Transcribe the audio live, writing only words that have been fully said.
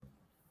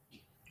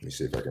Let me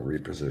see if I can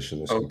reposition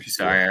this Oh, computer.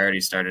 sorry, I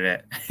already started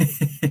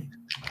it.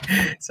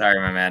 Sorry,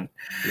 my man.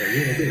 Yeah,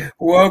 you're okay.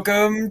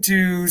 Welcome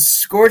to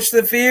Skorch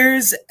the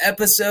Fears,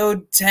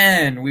 episode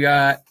 10. We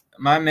got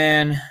my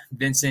man,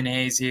 Vincent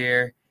Hayes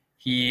here.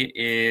 He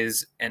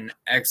is an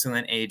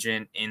excellent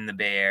agent in the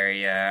Bay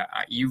Area.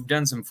 You've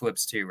done some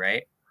flips too,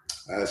 right?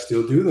 I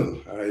still do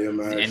them. I am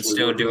And actually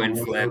still working on doing one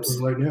in Oakland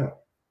flips right now.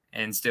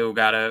 and still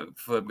got a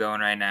flip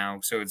going right now.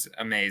 So it's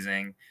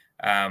amazing.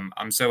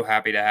 I'm so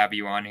happy to have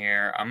you on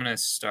here. I'm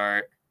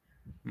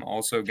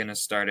also going to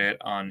start it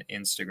on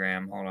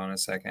Instagram. Hold on a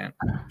second.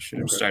 Should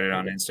have Okay. started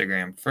on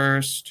Instagram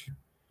first,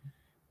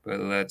 but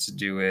let's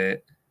do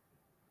it.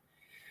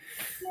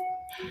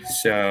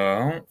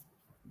 So,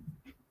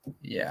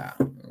 yeah,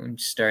 I'm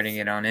starting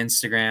it on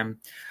Instagram.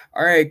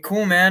 All right,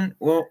 cool, man.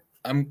 Well,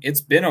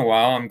 it's been a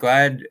while. I'm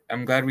glad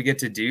we get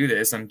to do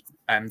this.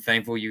 I'm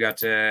thankful you got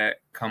to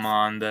come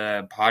on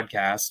the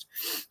podcast.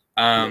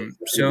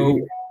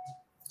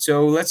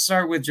 So let's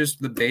start with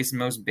just the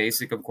most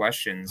basic of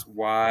questions.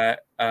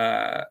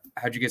 How'd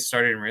you get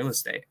started in real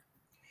estate?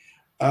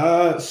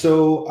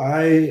 So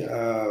I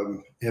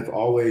have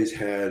always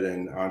had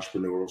an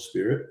entrepreneurial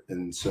spirit,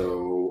 and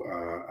so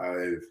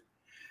I've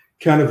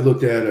kind of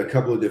looked at a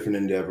couple of different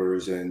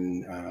endeavors,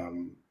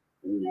 and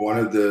one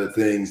of the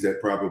things that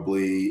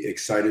probably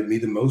excited me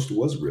the most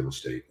was real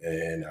estate,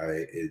 and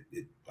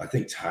I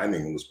think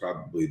timing was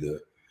probably the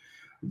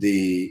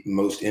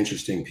most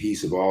interesting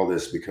piece of all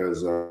this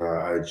because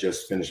I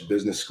just finished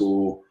business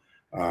school,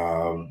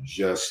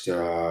 just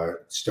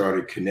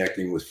started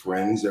connecting with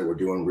friends that were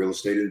doing real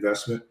estate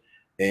investment.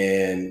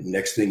 And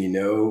next thing you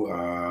know,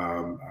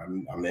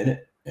 I'm in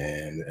it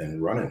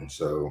and running.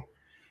 So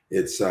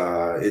it's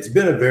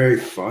been a very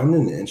fun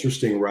and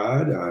interesting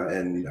ride.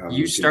 And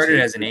You started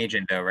as an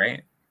agent, though,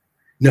 right?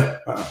 No,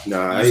 You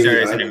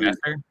started as I an didn't.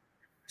 investor?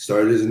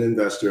 Started as an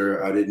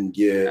investor. I didn't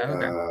get. Oh,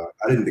 okay.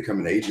 I didn't become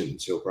an agent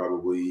until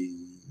probably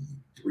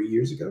 3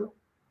 years ago.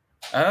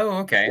 Oh,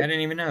 okay. I didn't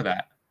even know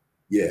that.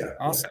 Yeah.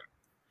 Awesome.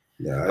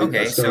 Yeah.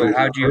 Okay, so started.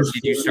 My first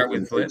did you flip start was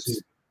in with flips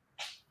 13.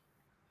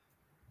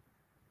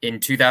 in Yeah,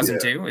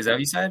 2002? Is that what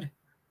you said?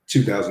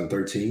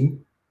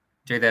 2013.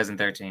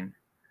 2013.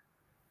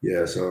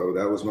 Yeah, so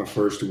that was my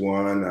first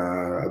one.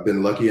 I've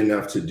been lucky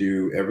enough to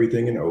do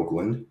everything in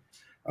Oakland,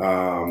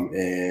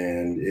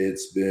 and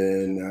it's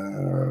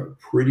been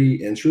pretty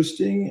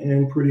interesting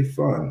and pretty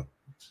fun.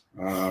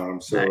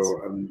 Nice. So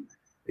I'm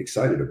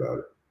excited about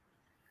it.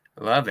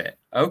 Love it.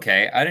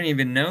 Okay, I didn't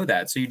even know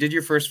that. So you did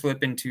your first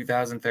flip in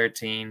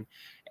 2013,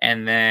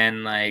 and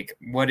then like,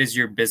 what does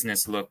your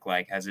business look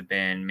like? Has it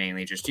been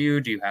mainly just you?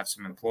 Do you have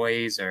some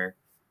employees or?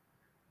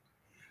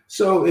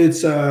 So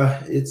it's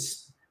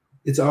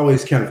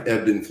always kind of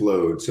ebbed and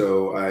flowed.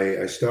 So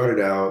I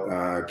started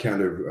out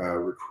kind of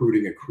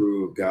recruiting a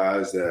crew of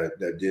guys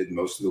that did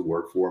most of the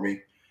work for me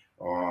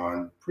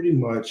on pretty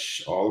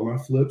much all of my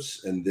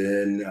flips, and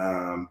then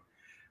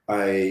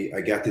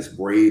I got this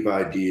brave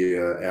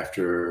idea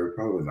after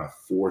probably my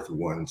fourth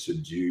one to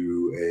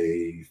do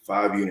a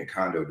 5 unit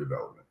condo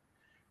development.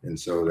 And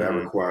so that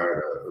Mhm.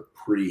 required a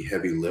pretty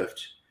heavy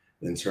lift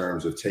in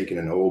terms of taking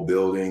an old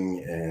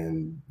building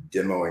and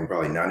demoing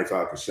probably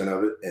 95%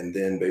 of it, and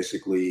then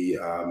basically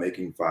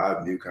making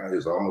 5 new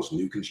condos, almost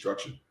new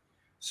construction.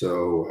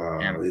 So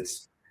Yeah.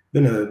 it's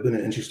been an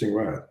interesting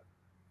ride.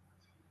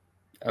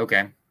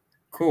 Okay.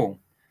 Cool.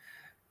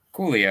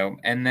 Coolio.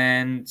 And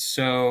then,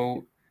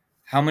 so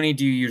how many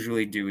do you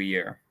usually do a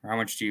year? Or how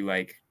much do you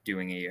like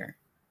doing a year?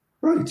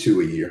 Probably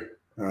 2 a year.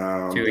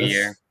 Two a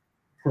year. That's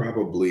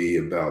probably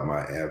about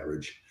my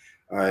average.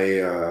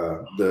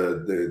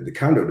 The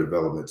condo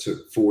development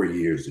took 4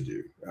 years to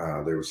do.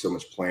 There was so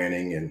much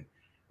planning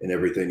and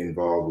everything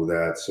involved with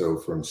that. So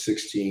from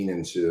 16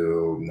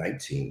 until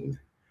 19,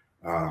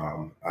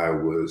 I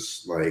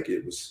was like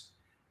it was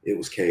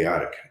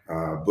chaotic.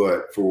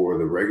 But for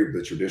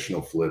the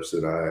traditional flips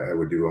that I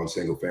would do on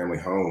single family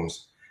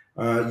homes,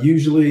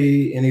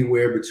 usually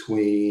anywhere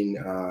between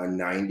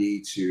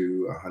 90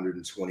 to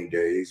 120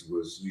 days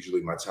was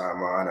usually my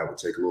timeline. I would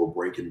take a little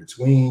break in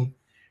between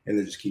and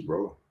then just keep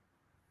rolling.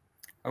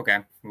 Okay,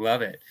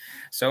 love it.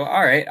 So,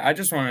 all right, I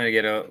just wanted to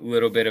get a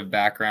little bit of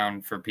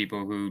background for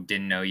people who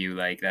didn't know you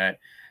like that.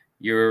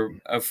 You're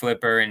a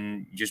flipper,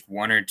 and just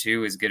one or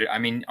two is good. I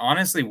mean,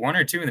 honestly, one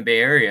or two in the Bay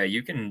Area,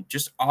 you can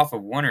just off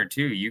of one or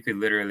two, you could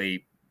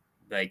literally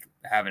like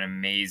have an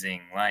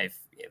amazing life,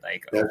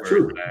 like That's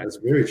true. That's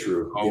very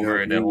true. You know,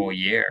 over the whole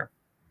year.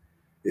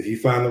 if you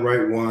find the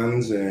right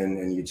ones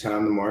and you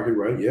time the market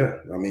right, yeah.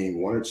 I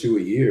mean, 1 or 2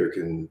 a year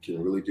can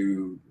really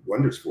do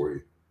wonders for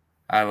you.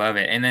 I love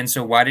it. And then,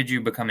 so why did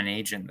you become an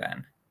agent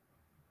then?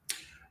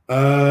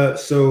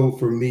 So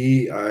for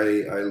me,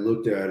 I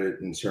looked at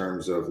it in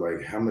terms of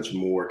like how much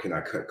more can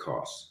I cut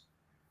costs,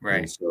 and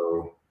Right.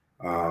 so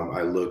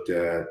I looked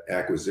at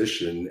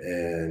acquisition,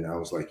 and I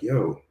was like,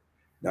 yo,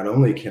 not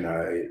only can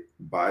I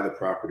buy the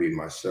property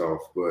myself,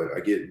 but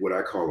I get what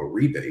I call a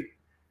rebate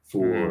Hmm.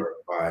 for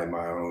buying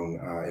my own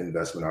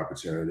investment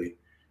opportunity.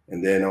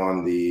 And then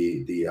on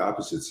the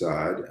opposite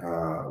side,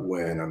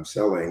 when I'm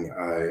selling,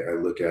 I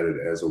look at it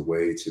as a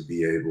way to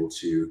be able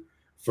to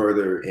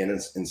further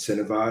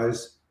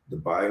incentivize the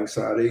buying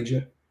side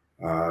agent.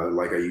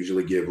 Like I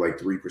usually give like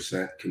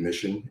 3%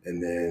 commission,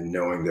 and then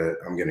knowing that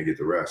I'm going to get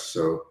the rest.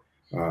 So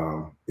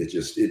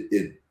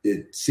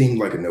it seemed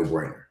like a no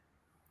brainer.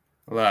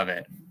 Love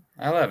it.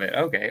 I love it.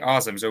 Okay,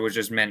 awesome. So it was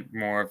just meant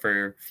more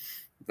for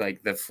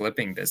like the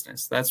flipping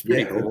business. That's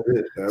pretty Yeah, cool. that's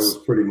it. That was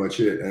pretty much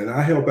it. And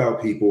I help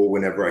out people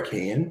whenever I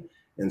can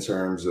in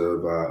terms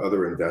of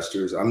other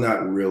investors. I'm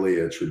not really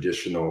a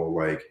traditional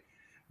like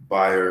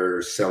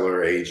buyer,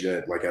 seller,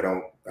 agent. Like I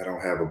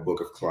don't have a book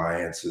of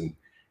clients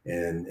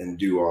and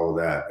do all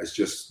of that. It's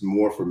just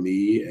more for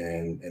me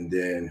and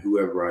then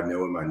whoever I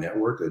know in my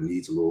network that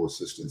needs a little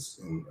assistance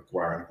in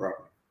acquiring a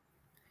property.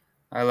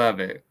 I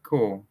love it.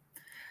 Cool.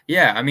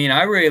 Yeah, I mean,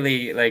 I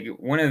really like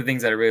one of the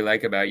things that I really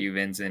like about you,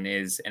 Vincent,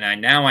 is, and I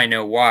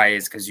know why,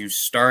 is because you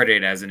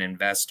started as an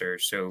investor,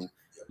 so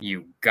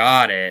you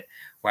got it.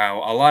 Wow,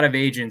 a lot of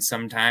agents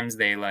sometimes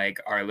they like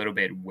are a little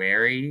bit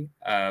wary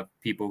of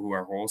people who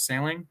are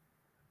wholesaling,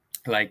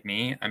 like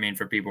me. I mean,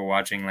 for people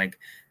watching, like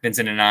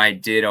Vincent and I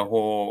did a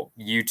whole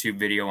YouTube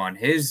video on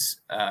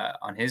his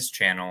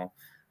channel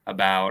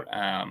about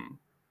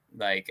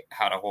like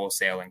how to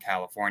wholesale in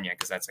California,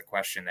 because that's a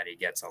question that he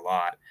gets a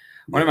lot.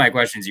 One of Yeah. my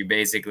questions you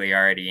basically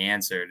already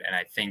answered, and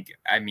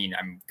I mean,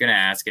 I'm gonna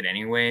ask it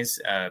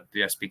anyways,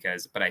 just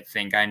because, but I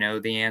think I know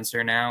the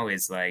answer now.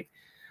 Is like,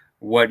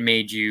 what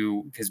made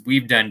you? Because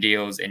we've done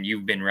deals and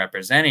you've been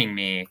representing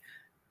me,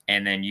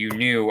 and then you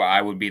knew I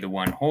would be the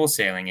one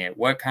wholesaling it.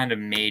 What kind of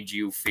made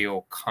you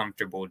feel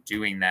comfortable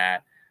doing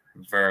that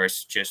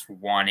versus just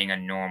wanting a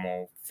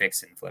normal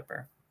fix and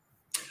flipper?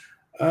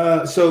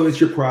 So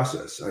it's your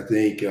process. I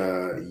think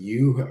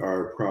you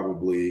are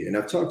probably, and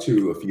I've talked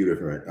to a few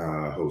different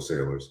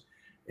wholesalers,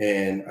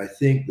 and I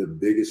think the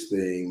biggest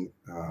thing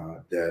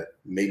that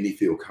made me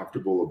feel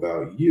comfortable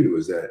about you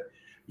is that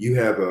you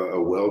have a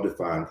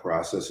well-defined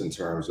process in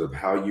terms of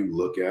how you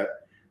look at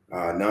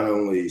not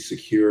only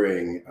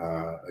securing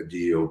a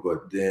deal,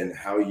 but then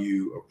how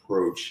you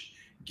approach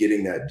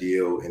getting that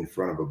deal in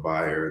front of a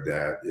buyer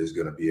that is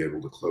going to be able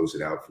to close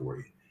it out for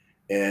you.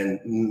 And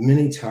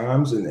many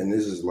times, and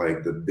this is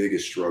like the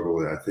biggest struggle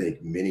that I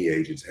think many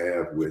agents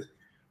have with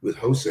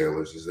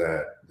wholesalers is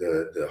that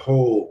the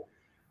whole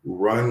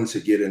run to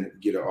get an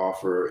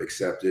offer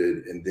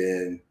accepted, and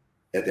then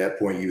at that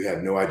point you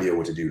have no idea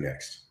what to do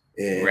next.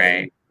 And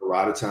Right, a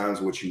lot of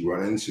times, what you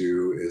run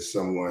into is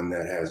someone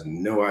that has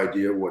no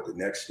idea what the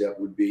next step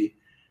would be,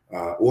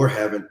 or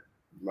haven't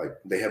like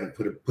they haven't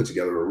put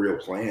together a real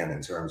plan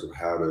in terms of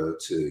how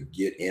to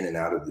get in and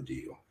out of the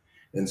deal.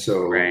 And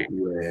so right.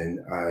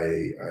 when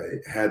I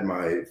had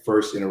my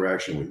first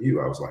interaction with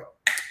you, I was like,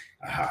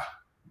 aha,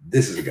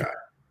 this is a guy.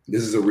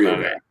 This is a real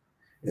Love guy. it.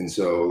 And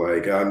so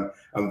like I'm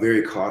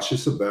very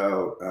cautious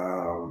about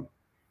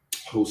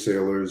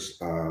wholesalers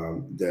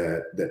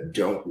that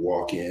don't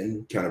walk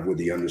in kind of with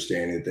the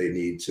understanding that they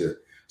need to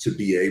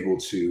be able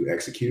to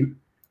execute.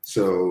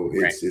 So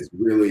Right, it's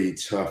really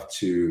tough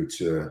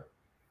and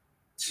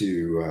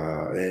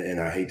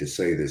I hate to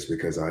say this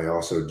because I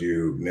also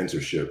do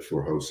mentorship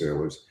for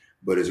wholesalers,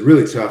 but it's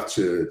really tough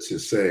to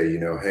say,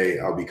 hey,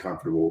 I'll be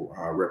comfortable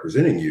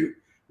representing you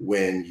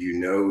when you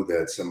know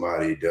that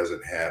somebody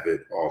doesn't have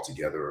it all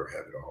together or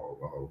have it all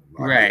locked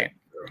in. right.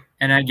 So,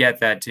 And I get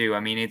that too.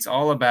 I mean, it's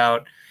all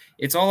about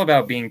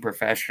being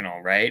professional,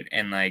 right?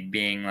 And like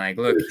being like,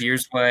 look,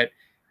 here's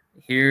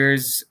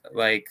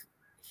like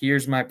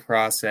here's my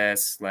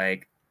process.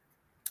 Like,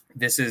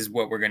 this is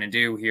what we're going to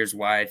do. Here's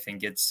why I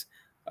think it's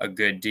a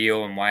good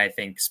deal and why I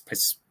think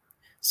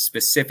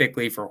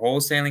specifically for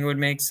wholesaling would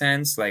make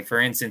sense. Like, for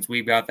instance,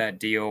 we've got that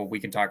deal. We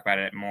can talk about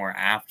it more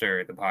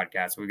after the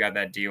podcast. We got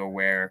that deal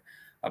where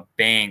a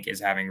bank is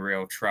having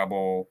real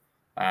trouble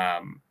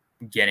um,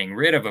 getting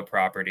rid of a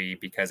property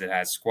because it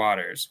has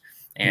squatters.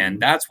 And mhm.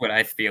 that's what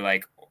I feel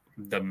like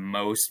the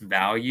most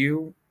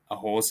value a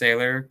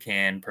wholesaler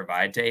can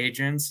provide to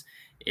agents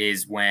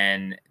is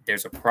when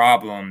there's a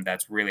problem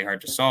that's really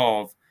hard to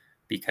solve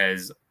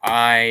because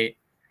I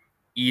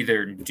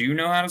either do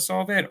know how to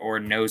solve it or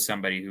know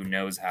somebody who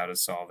knows how to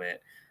solve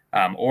it,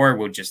 or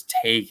will just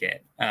take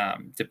it,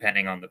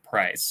 depending on the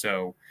price.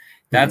 So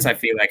that's, Mhm. I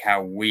feel like,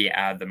 how we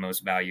add the most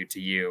value to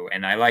you.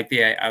 And I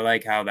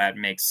like how that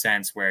makes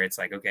sense where it's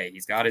like, okay,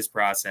 he's got his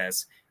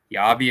process. He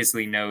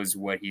obviously knows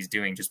what he's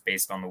doing just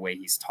based on the way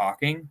he's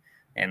talking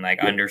and like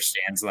Yeah.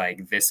 understands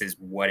like this is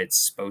what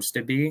it's supposed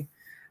to be.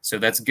 So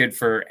that's good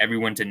for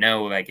everyone to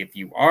know. Like if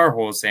you are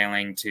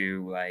wholesaling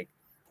to like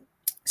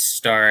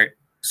start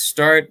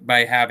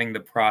by having the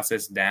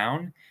process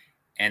down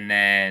and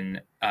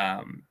then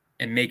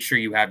and make sure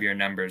you have your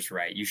numbers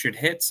right. You should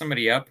hit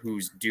somebody up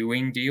who's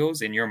doing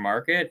deals in your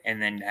market and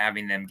then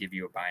having them give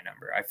you a buy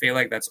number. I feel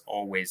like that's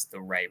always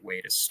the right way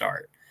to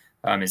start.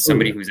 Is Oh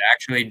somebody yeah. who's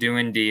actually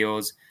doing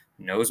deals,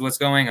 knows what's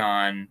going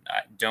on.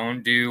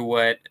 Don't do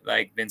what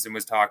like Vincent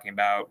was talking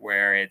about,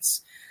 where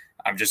it's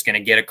I'm just going to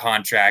get a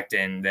contract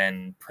and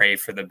then pray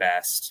for the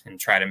best and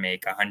try to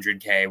make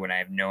 100K when I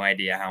have no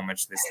idea how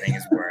much this thing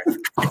is worth.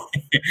 Oh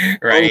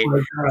Right? my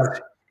gosh,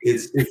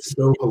 it's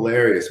so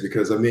hilarious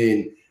because I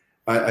mean,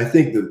 I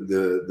think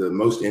the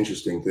most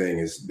interesting thing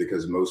is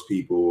because most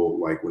people,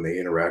 like when they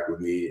interact with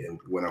me and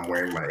when I'm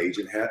wearing my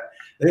agent hat,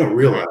 they don't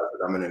realize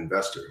that I'm an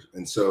investor.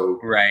 And so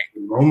Right.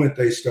 the moment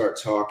they start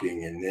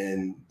talking, and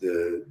then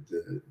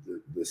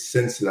the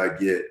sense that I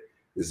get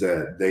is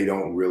that they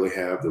don't really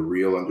have the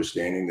real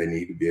understanding they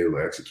need to be able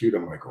to execute.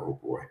 I'm like, oh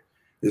boy,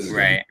 this is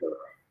gonna be Right. tough.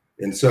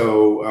 And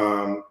so,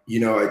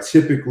 I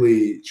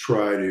typically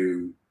try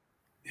to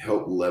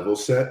help level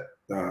set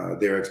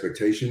their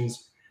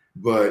expectations.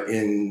 But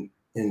in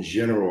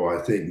general,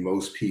 I think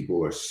most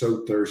people are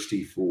so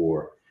thirsty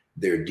for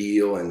their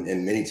deal, and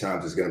many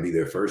times it's going to be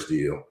their first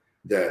deal,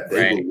 that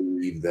they Right.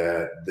 believe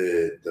that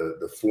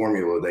the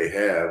formula they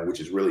have, which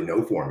is really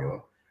no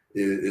formula,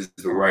 is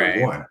the right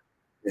Right. one.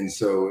 And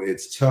so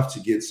it's tough to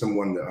get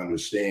someone to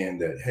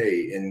understand that,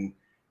 hey,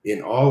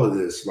 in all of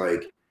this,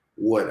 like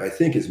what I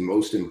think is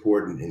most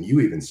important, and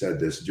you even said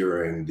this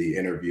during the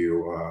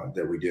interview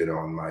that we did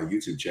on my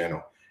YouTube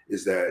channel,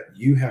 is that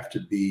you have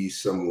to be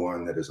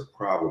someone that is a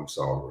problem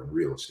solver in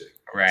real estate.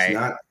 It's Right.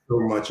 not so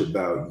much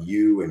about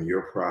you and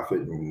your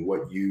profit and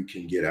what you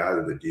can get out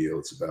of the deal.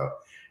 It's about,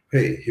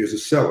 hey, here's a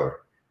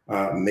seller.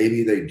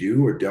 Maybe they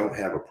do or don't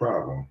have a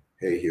problem.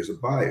 Hey, here's a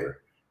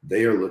buyer.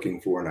 They are looking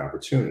for an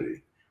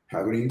opportunity.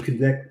 How do you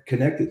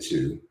connect the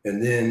two?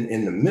 And then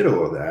in the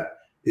middle of that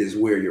is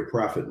where your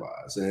profit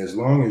lies. And as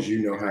long as you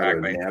know how to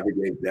Exactly.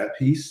 navigate that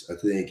piece, I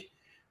think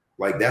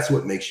like that's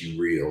what makes you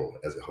real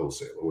as a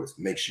wholesaler. What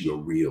makes you a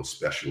real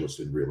specialist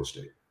in real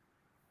estate.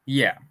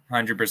 Yeah,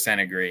 100%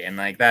 agree. And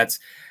like that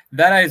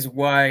is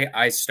why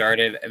I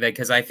started,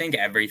 because I think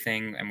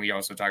everything, and we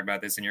also talked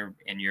about this in your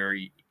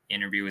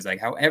interview, is like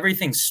how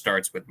everything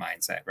starts with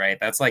mindset, right?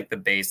 That's like the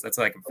base, that's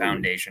like a Oh, yeah.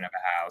 foundation of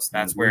a house.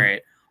 That's where Mm-hmm.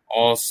 it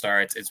all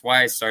starts. It's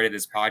why I started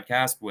this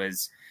podcast,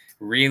 was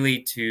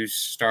really to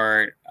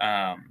start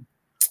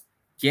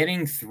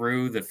getting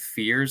through the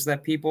fears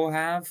that people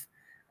have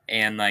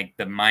and like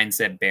the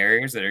mindset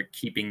barriers that are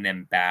keeping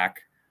them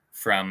back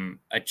from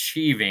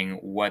achieving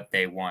what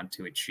they want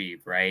to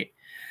achieve, right?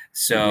 Mm-hmm.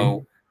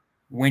 So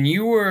when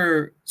you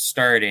were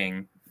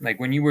starting, like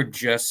when you were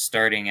just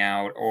starting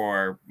out,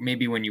 or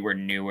maybe when you were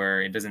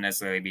newer, it doesn't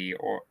necessarily be,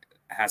 or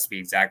has to be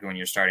exactly when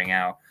you're starting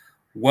out.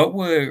 What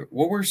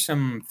were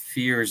some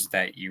fears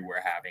that you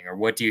were having, or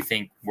what do you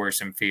think were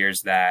some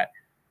fears that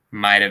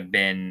might have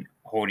been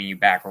holding you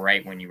back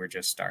right when you were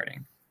just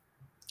starting?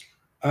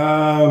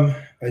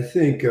 I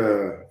think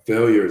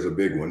failure is a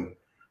big one.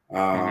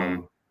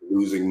 Mm-hmm.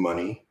 Losing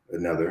money,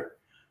 another.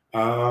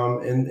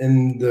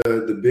 And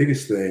the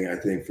biggest thing I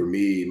think for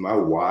me, my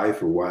why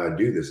for why I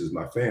do this is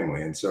my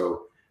family. And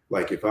so,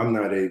 like, if I'm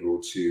not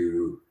able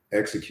to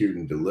execute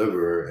and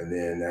deliver, and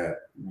then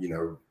that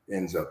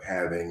ends up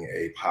having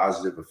a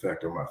positive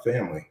effect on my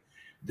family,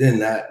 then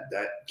that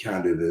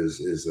kind of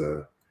is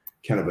a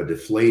kind of a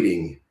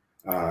deflating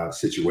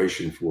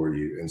situation for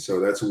you. And so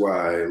that's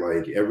why,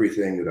 like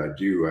everything that I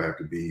do, I have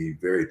to be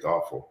very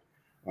thoughtful.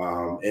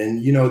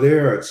 And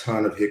there are a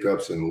ton of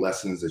hiccups and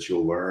lessons that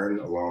you'll learn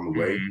along the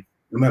way, Mm-hmm.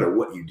 no matter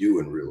what you do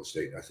in real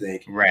estate. I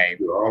think Right.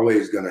 you're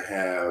always going to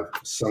have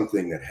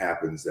something that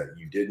happens that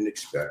you didn't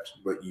expect,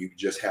 but you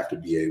just have to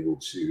be able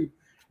to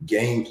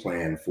game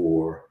plan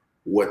for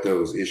what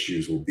those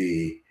issues will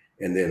be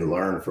and then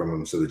learn from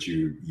them so that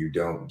you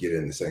don't get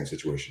in the same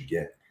situation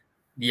again.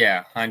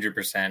 Yeah,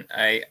 100%.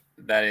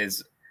 That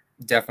is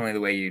definitely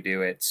the way you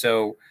do it.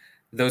 So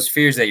those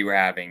fears that you were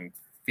having,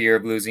 fear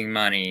of losing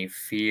money,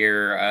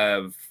 fear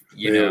of,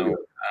 Failure.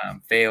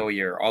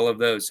 failure, all of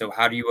those. So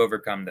how do you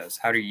overcome those?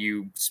 How do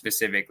you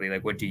specifically,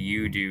 like, what do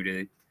you do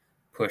to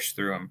push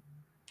through them?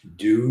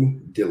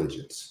 Due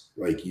diligence.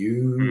 Like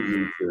you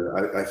need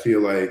to, I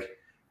feel like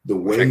the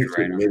Wish I way could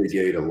to write on this.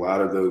 mitigate a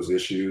lot of those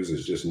issues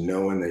is just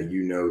knowing that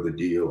you know the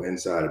deal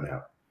inside and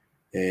out.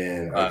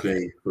 And I Love it.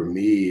 think for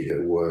me,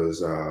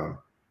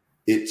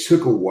 it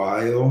took a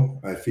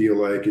while. I feel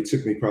like it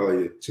took me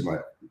probably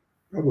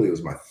it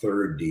was my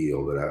third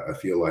deal that I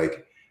feel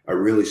like I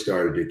really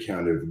started to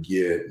kind of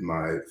get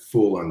my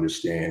full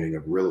understanding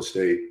of real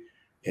estate,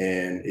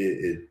 and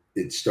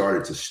it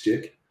started to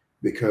stick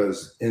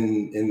because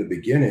in the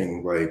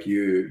beginning, like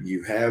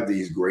you have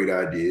these great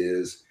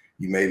ideas.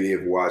 You maybe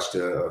have watched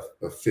a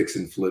fix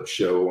and flip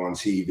show on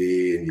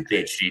TV, and you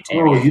think,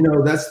 oh,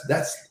 HGTV.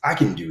 that's I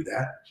can do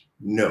that.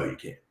 No, you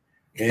can't.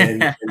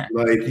 And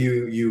like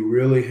you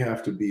really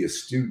have to be a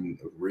student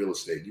of real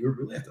estate. You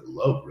really have to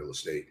love real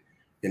estate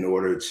in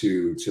order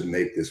to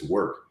make this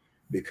work.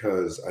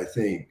 Because I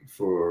think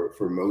for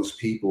most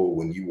people,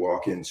 when you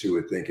walk into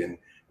it thinking,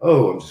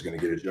 oh, I'm just going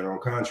to get a general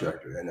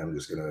contractor and I'm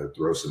just going to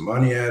throw some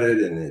money at it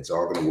and it's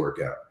all going to work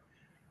out,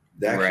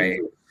 that can Right.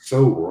 go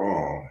so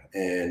wrong.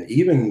 And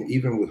even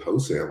with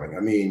wholesaling, I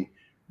mean,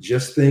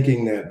 just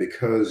thinking that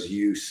because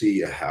you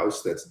see a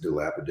house that's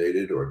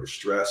dilapidated or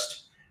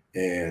distressed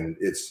and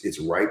it's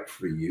ripe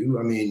for you,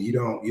 I mean, you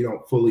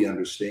don't fully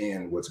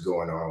understand what's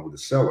going on with the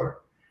seller.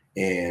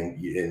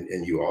 and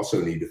you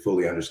also need to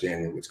fully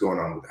understand what's going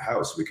on with the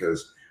house,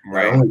 because not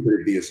Right. only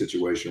could it be a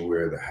situation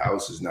where the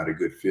house is not a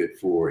good fit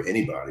for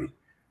anybody,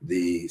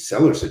 the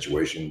seller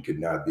situation could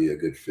not be a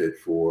good fit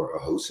for a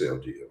wholesale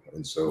deal.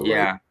 And so like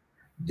Yeah.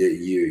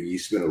 you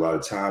spend a lot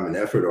of time and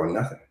effort on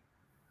nothing.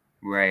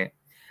 Right.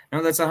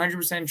 No, that's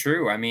 100%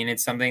 true. I mean,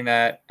 it's something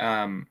that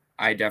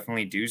I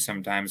definitely do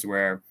sometimes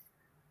where,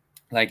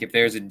 like, if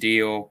there's a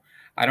deal,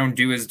 I don't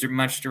do as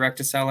much direct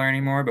to seller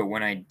anymore, but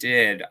when I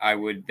did,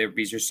 there'd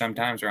be just some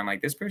times where I'm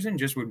like, this person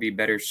just would be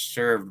better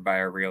served by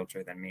a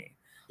realtor than me.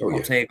 Oh I'll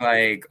yeah.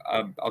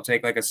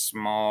 take like a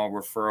small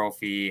referral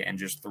fee and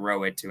just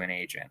throw it to an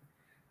agent.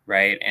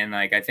 Right. And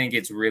like, I think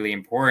it's really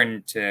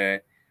important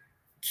to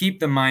keep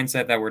the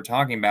mindset that we're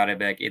talking about it.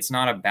 Like, it's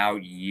not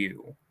about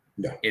you.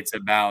 No. It's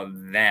about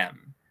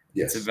them.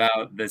 It's Yes.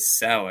 about the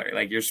seller.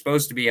 Like, you're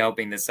supposed to be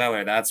helping the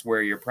seller. That's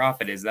where your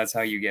profit is. That's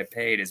how you get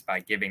paid, is by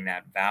giving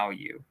that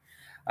value.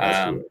 That's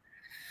Um, correct.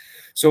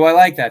 so I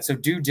like that. So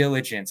due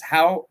diligence.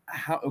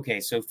 Okay.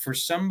 So for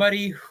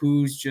somebody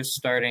who's just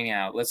starting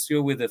out, let's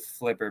go with a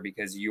flipper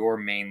because you're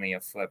mainly a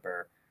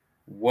flipper.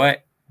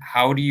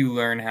 How do you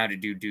learn how to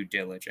do due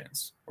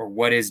diligence, or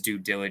what is due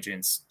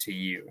diligence to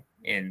you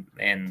in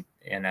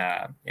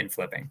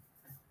flipping?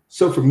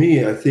 So for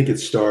me, I think it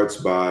starts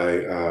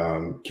by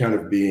kind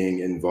of being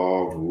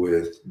involved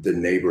with the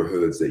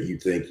neighborhoods that you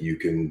think you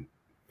can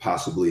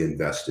possibly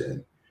invest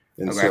in.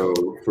 And Okay. so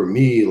for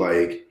me,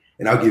 like,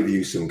 and I'll give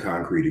you some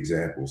concrete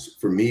examples.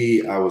 For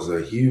me, I was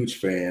a huge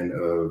fan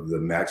of the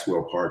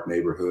Maxwell Park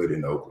neighborhood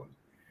in Oakland.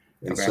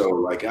 And Okay. so,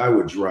 like, I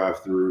would drive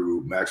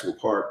through Maxwell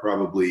Park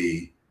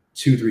probably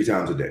 2, 3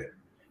 times a day.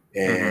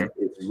 Mm-hmm. And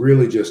it's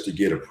really just to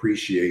get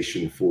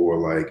appreciation for,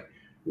 like,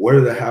 what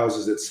are the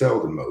houses that sell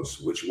the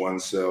most? Which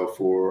ones sell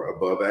for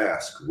above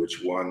ask?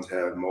 Which ones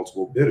have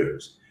multiple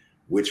bidders?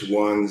 Which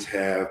ones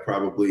have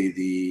probably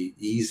the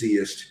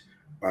easiest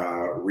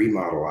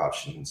remodel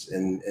options?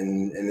 And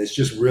it's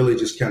just really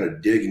just kind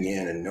of digging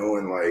in and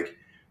knowing, like,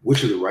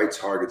 which are the right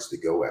targets to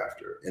go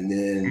after. And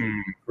then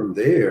Mm, from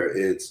there,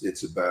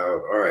 it's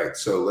about, all right,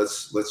 so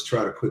let's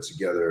try to put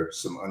together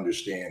some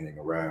understanding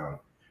around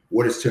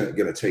what it's going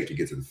to take to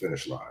get to the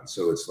finish line.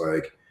 So it's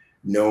like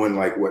knowing,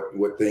 like,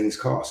 what things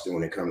cost, and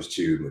when it comes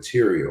to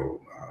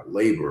material,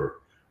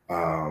 labor,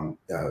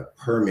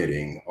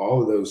 permitting,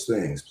 all of those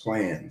things,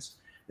 plans.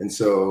 And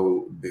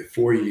so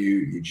before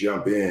you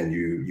jump in,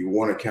 you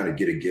want to kind of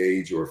get a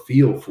gauge or a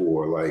feel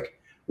for, like,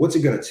 what's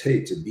it going to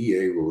take to be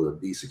able to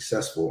be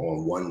successful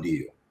on one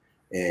deal.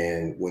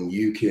 And when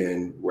you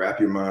can wrap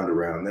your mind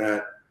around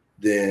that,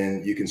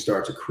 then you can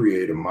start to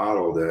create a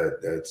model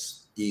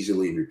that's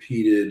easily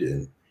repeated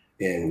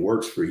and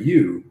works for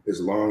you,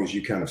 as long as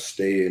you kind of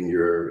stay in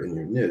your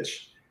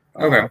niche,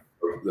 okay.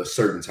 a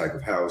certain type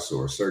of house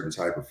or a certain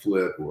type of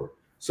flip or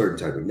certain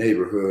type of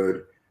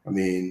neighborhood. I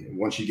mean,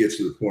 once you get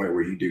to the point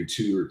where you do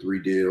 2 or 3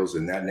 deals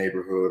in that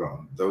neighborhood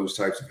on those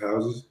types of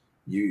houses,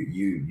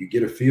 you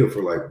get a feel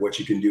for, like, what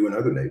you can do in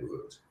other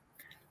neighborhoods.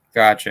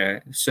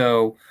 Gotcha.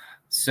 So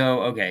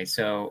okay.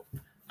 So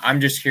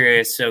I'm just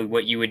curious. So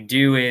what you would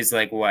do is,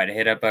 like, what,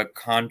 hit up a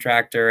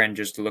contractor and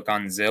just look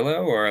on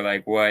Zillow, or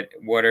like what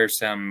are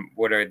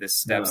the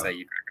steps No, that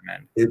you'd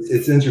recommend?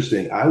 it's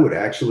interesting. I would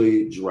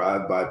actually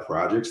drive by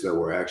projects that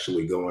were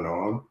actually going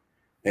on,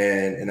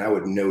 and I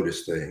would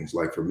notice things.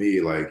 Like, for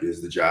me, like,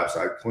 is the job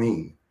site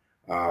clean?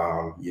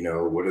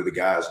 What are the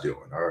guys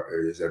doing?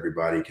 Is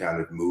everybody kind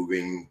of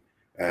moving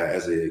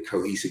as a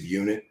cohesive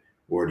unit,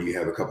 or do you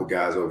have a couple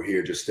guys over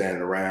here just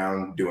standing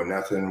around doing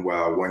nothing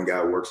while one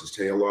guy works his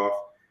tail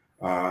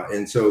off?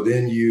 And so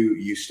then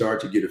you start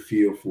to get a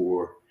feel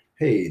for,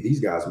 hey, these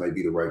guys might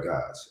be the right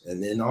guys.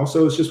 And then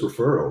also it's just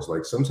referrals.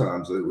 Like,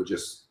 sometimes I would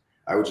just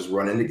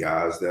run into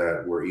guys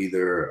that were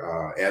either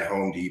at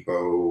Home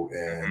Depot,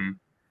 and Mhm.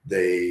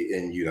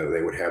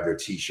 they would have their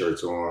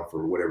T-shirts on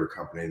for whatever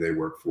company they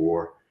work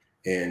for,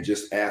 and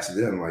just ask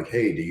them, like,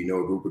 hey, do you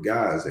know a group of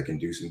guys that can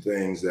do some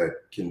things that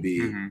can be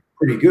Mhm.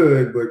 pretty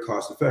good but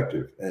cost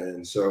effective?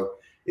 And so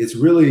it's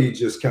really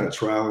just kind of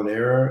trial and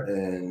error,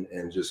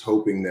 and just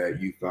hoping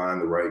that you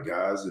find the right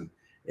guys. And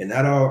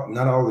not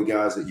all the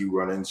guys that you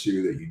run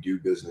into that you do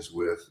business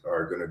with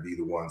are going to be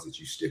the ones that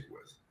you stick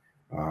with.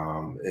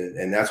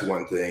 And that's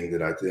one thing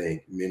that I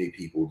think many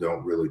people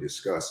don't really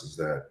discuss, is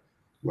that,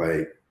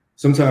 like,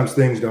 sometimes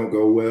things don't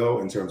go well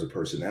in terms of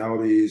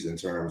personalities, in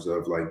terms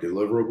of, like,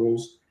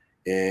 deliverables,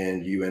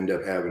 and you end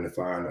up having to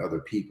find other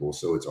people.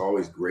 So it's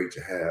always great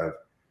to have,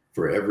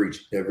 for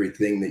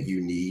everything that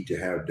you need to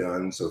have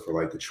done. So for,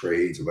 like, the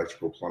trades,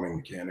 electrical, plumbing,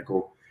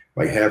 mechanical,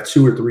 like, have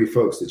 2 or 3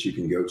 folks that you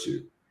can go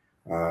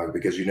to,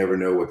 because you never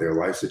know what their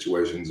life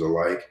situations are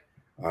like.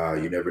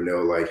 You never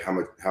know, like,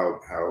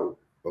 how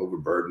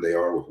overburdened they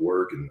are with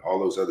work and all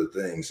those other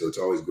things. So it's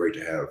always great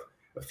to have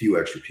a few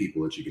extra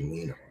people that you can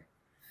lean on.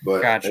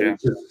 But Gotcha.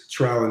 it's just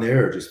trial and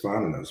error, just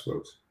finding those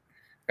folks.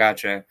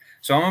 Gotcha.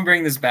 So I'm gonna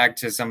bring this back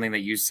to something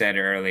that you said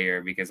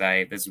earlier, because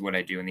this is what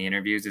I do in the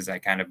interviews, is I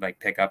kind of like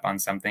pick up on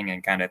something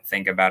and kind of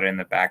think about it in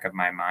the back of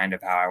my mind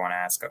of how I want to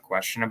ask a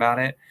question about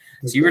it.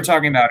 So you were Okay.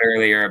 talking about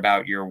earlier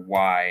about your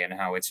why and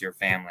how it's your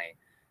family.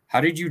 how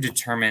did you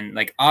determine,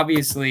 like,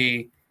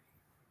 obviously,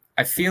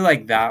 I feel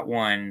like that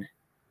one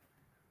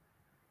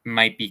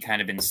might be kind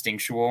of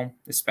instinctual,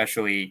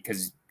 especially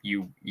because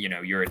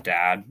you're a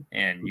dad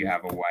and you Mhm.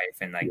 have a wife,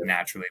 and like Yeah.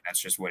 naturally that's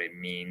just what it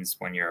means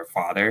when you're a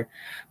father.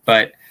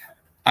 But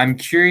I'm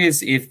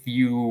curious if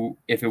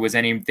it was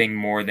anything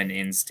more than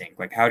instinct.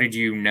 Like, how did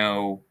you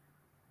know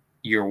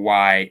your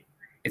why?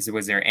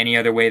 Was there any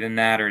other way than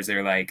that, or is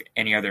there like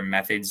any other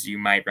methods you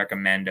might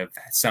recommend of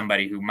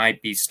somebody who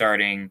might be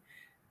starting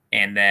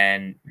and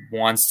then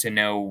wants to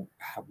know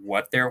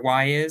what their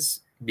why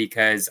is?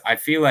 Because I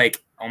feel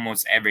like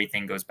almost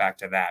everything goes back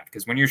to that.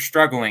 Because when you're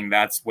struggling,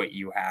 that's what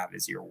you have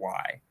is your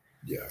why.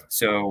 Yeah.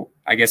 So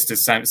I guess to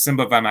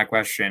simplify my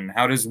question,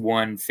 how does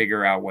one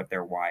figure out what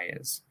their why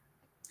is?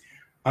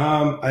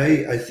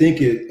 I think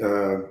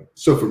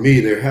so for me,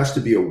 there has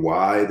to be a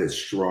why that's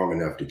strong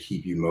enough to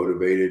keep you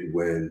motivated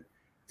when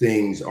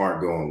things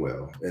aren't going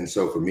well. And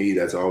so for me,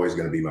 that's always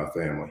going to be my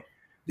family.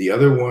 The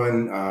other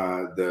one,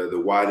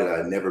 the why that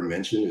I never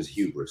mentioned is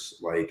hubris.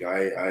 Like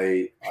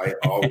I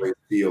always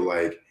feel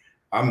like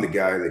I'm the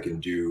guy that can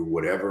do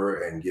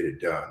whatever and get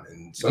it done.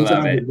 And Love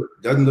sometimes it.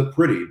 it doesn't look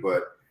pretty,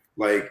 but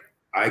like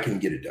I can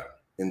get it done.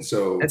 And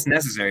so That's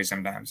necessary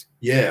sometimes.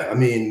 yeah, I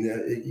mean,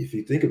 if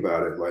you think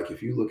about it, like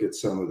if you look at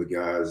some of the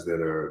guys that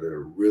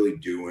are really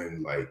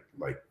doing like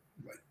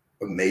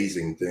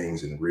amazing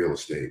things in real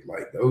estate,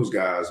 like those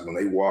guys, when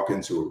they walk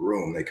into a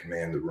room, they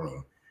command the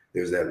room.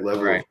 There's that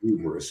level of Right.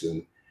 hubris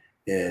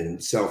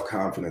and self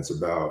confidence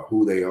about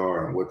who they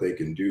are and what they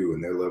can do,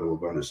 and their level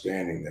of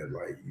understanding that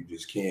like you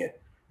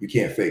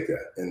can't fake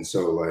that. And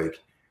so like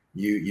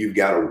you've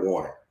got to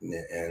want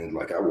it, and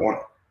like I want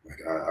it, like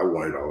I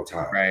want it all the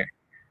time. Right.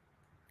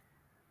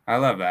 I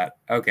love that.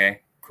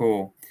 Okay,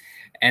 cool.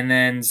 And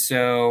then,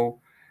 so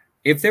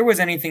if there was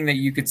anything that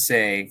you could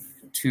say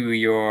to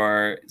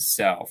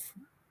yourself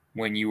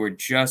when you were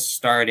just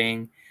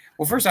starting,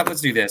 well, first off,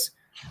 let's do this.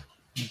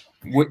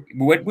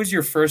 What was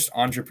your first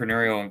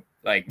entrepreneurial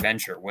like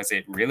venture? Was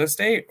it real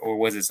estate or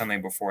was it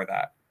something before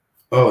that?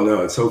 Oh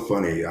no, it's so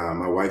funny.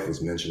 My wife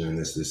was mentioning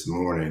this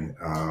morning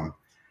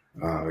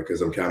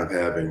because I'm kind of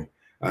having.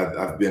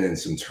 I've been in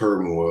some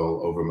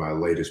turmoil over my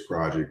latest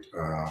project,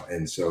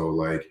 and so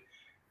like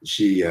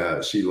she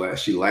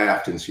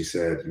laughed and she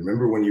said,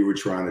 "Remember when you were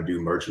trying to do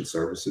merchant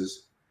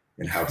services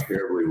and how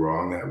terribly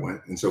wrong that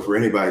went?" And so for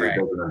anybody that Right.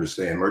 doesn't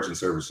understand, merchant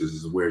services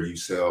is where you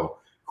sell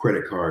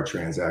credit card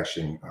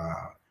transaction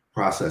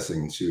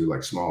processing to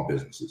like small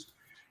businesses.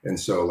 And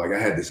so like I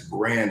had this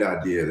grand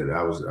idea that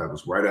I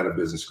was right out of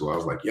business school. I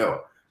was like, yo,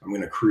 I'm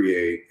going to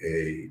create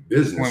a When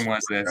business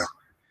was this?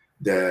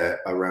 that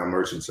around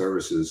merchant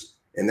services.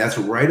 And that's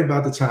right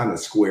about the time that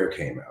Square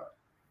came out.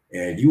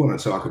 And you want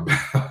to talk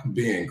about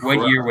being What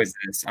crushed. year was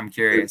this? I'm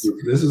curious.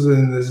 This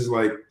is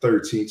like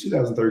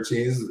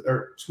 2013. This is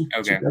or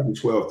Okay.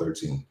 2012,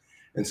 13.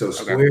 And so Okay.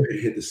 Square had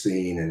hit the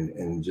scene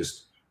and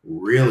just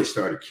really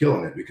started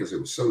killing it because it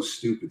was so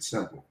stupid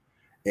simple.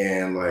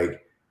 And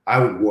like I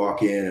would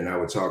walk in and I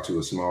would talk to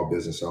a small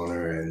business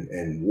owner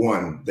and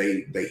one,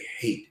 they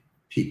hate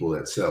people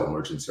that sell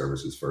merchant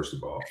services, first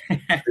of all.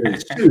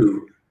 And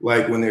two,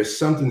 like when there's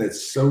something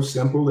that's so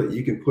simple that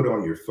you can put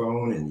on your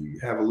phone and you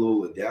have a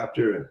little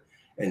adapter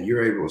and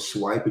you're able to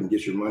swipe and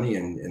get your money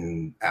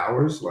in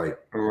hours, like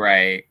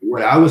Right.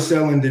 what I was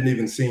selling didn't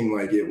even seem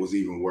like it was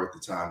even worth the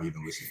time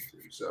even listening to.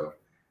 So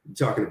you're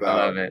talking I about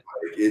love it.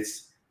 like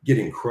it's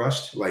getting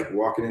crushed, like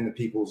walking into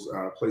people's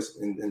place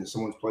into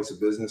someone's place of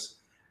business,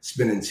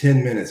 spending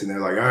 10 minutes and they're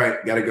like, all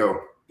right, gotta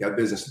go, got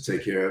business to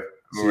take care of.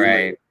 See you later.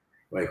 Right.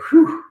 Like,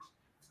 whew,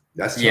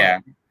 that's tough. Yeah.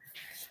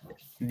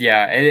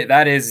 Yeah,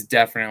 that is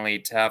definitely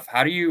tough.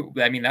 I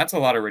mean, that's a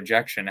lot of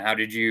rejection. How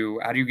do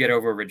you get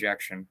over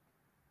rejection?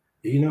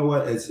 You know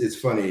what? It's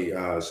funny.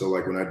 So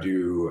like when I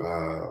do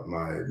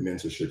my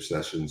mentorship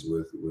sessions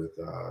with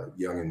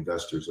young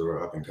investors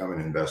or up and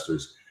coming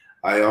investors,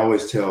 I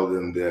always tell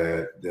them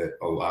that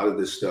a lot of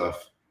this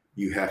stuff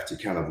you have to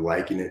kind of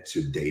liken it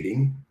to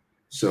dating.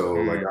 So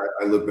like Mm,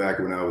 I look back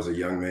when I was a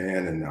young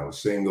man and I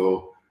was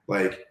single,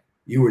 like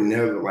you were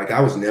never like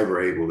I was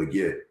never able to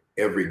get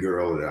every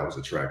girl that I was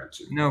attracted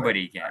to. Like,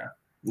 nobody can. yeah,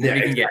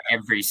 Nobody can exactly. get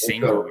every And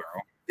single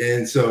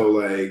so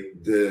girl.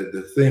 like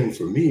the thing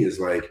for me is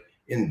like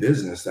in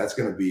business, that's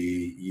going to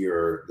be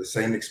the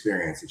same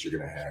experience that you're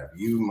going to have.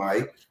 You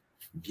might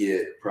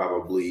get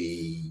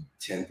probably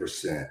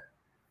 10%.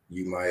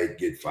 You might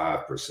get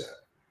 5%.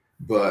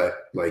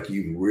 But like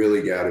you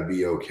really got to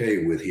be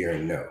okay with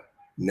hearing no.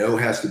 No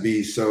has to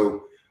be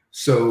so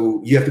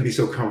you have to be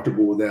so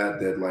comfortable with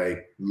that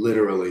like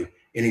literally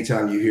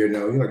anytime you hear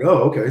no, you're like,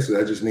 oh, okay, so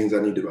that just means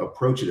I need to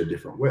approach it a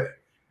different way.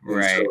 And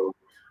Right. so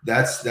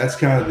that's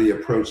kind of the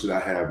approach that I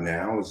have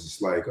now. Is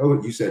just like,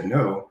 oh, you said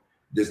no.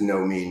 Does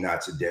no mean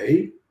not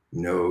today?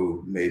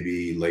 No,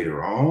 maybe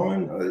later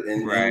on,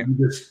 and Right. you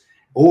just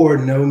or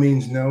no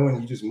means no,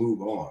 and you just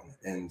move on.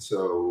 And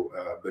so,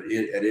 but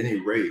at any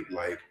rate,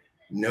 like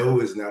no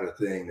is not a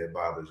thing that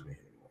bothers me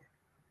anymore.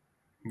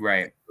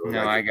 Right. So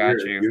No, like I if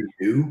got you. you're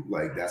new,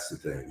 like that's the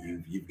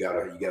thing. You've got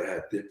to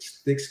have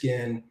thick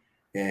skin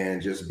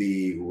and just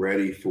be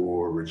ready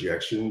for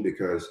rejection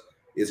because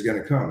it's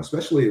going to come,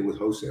 especially with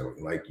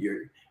wholesaling. Like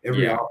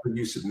every Yeah. offer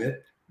you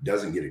submit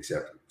doesn't get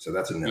accepted. So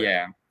that's a no.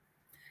 Yeah.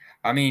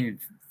 I mean,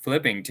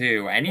 flipping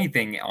too,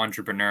 anything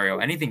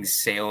entrepreneurial, anything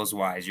sales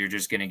wise, you're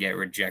just going to get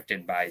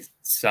rejected by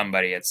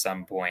somebody at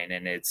some point.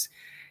 And it's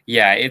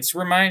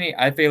reminding,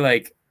 I feel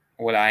like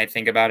what I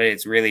think about it,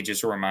 it's really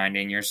just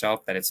reminding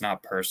yourself that it's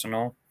not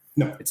personal.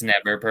 No. It's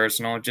never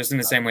personal, just in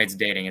the same way it's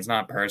dating. It's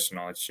not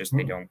personal. It's just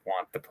they Hmm. don't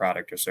want the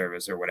product or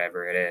service or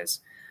whatever it is.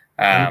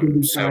 And it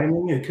can be So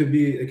timing. It could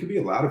be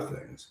a lot of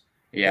things.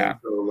 And yeah,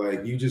 so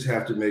like you just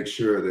have to make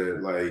sure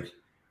that like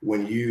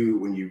when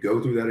you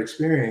go through that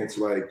experience,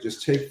 like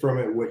just take from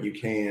it what you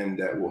can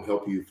that will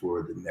help you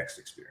for the next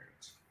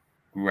experience.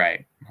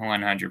 right.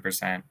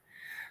 100%.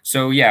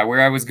 So yeah, where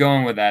I was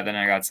going with that, then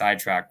I got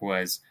sidetracked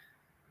was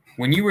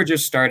when you were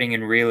just starting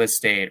in real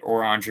estate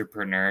or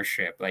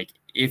entrepreneurship, like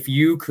if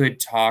you could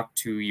talk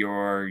to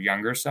your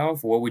younger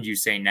self, what would you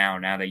say now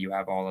that you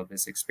have all of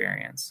this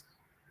experience?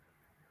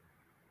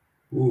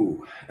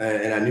 Ooh,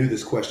 and I knew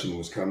this question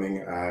was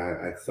coming.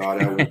 I thought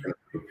I was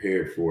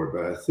prepared for it,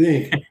 but I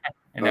think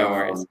No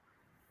worries. um,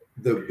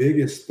 the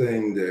biggest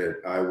thing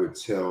that I would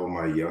tell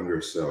my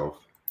younger self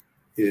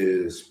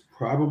is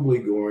probably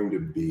going to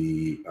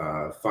be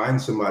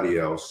find somebody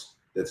else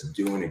that's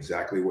doing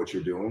exactly what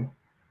you're doing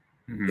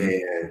Hmm.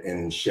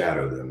 and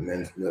shadow them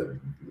and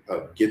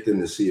get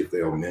them to see if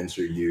they'll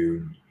mentor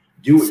you.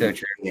 Do what So you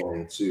true.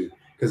 can to,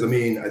 because I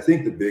mean, I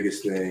think the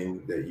biggest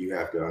thing that you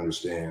have to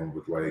understand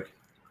with like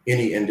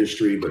any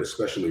industry, but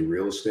especially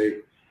real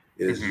estate,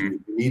 is Hmm.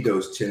 you need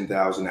those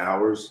 10,000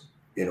 hours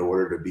in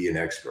order to be an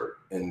expert.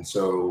 And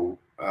so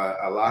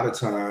a lot of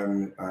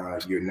time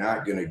you're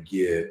not going to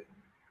get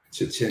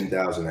to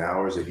 10,000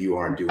 hours if you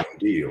aren't doing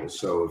deals.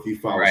 So if you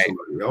follow Right.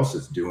 somebody else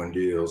that's doing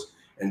deals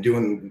and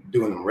doing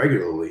them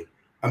regularly,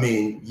 I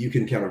mean, you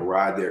can kind of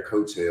ride their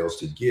coattails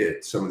to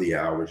get some of the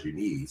hours you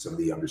need, some of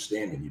the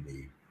understanding you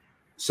need,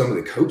 some of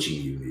the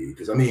coaching you need.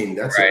 Because I mean,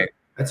 Right.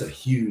 that's a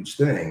huge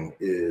thing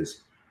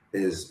is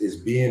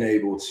being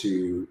able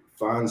to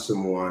find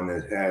someone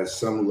that has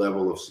some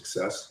level of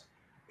success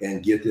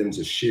and get them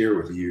to share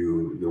with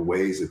you the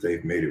ways that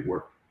they've made it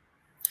work.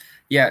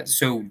 Yeah.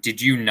 So did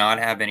you not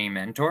have any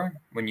mentor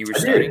when you were I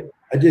starting? did.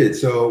 I did.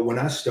 So when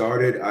I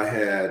started, I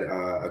had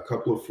a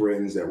couple of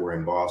friends that were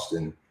in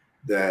Boston.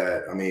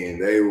 That I mean,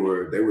 they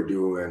were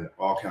doing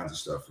all kinds of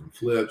stuff from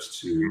flips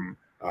to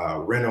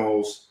Mhm.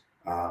 rentals,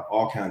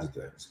 all kinds of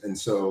things. And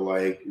so,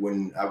 like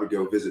when I would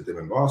go visit them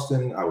in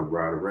Boston, I would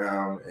ride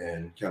around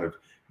and kind of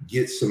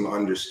get some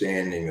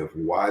understanding of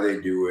why they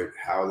do it,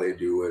 how they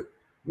do it,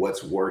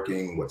 what's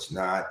working, what's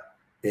not.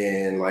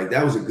 And like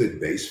that was a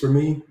good base for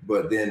me.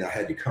 But then I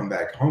had to come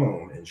back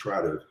home and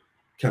try to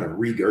kind of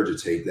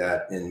regurgitate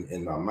that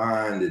in my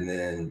mind and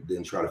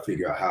then try to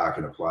figure out how I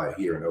can apply it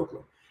here in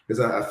Oakland. Because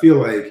I feel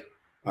like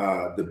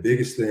the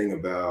biggest thing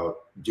about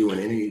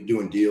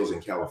doing deals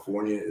in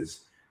California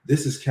is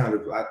this is kind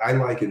of I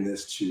liken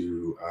this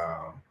to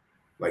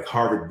like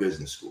Harvard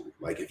Business School.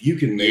 Like if you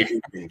can Yeah. make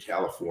it in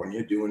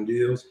California doing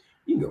deals,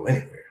 you can go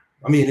anywhere.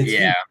 I mean, it's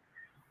Yeah. easy.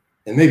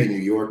 And maybe New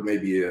York may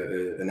be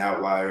an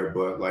outlier,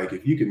 but like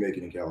if you can make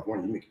it in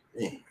California, you make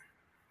it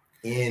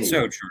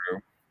So anywhere. true.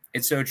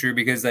 It's so true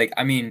because like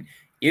I mean,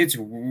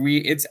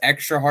 it's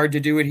extra hard to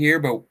do it here,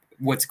 but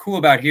what's cool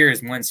about here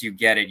is once you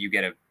get it, you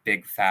get a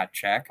big fat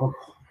check. Oh my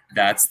God.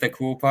 That's the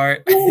cool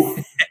part. Ooh,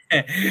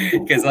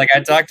 Because like I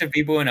talk to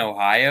people in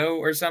Ohio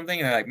or something,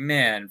 and they're like,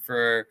 man,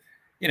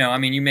 I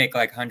mean, you make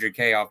like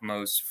 100K off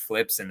most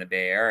flips in the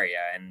Bay Area,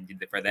 and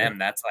for yeah. them,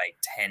 that's like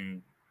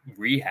 10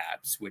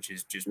 rehabs, which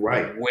is just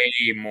Right. way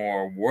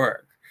more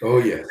work, Oh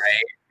yes.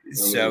 right? I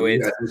So mean, you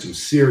got it's to do some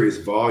serious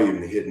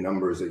volume to hit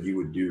numbers that you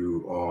would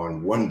do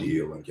on one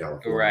deal in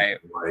California. right,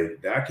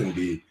 Like that can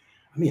be,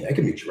 I mean, that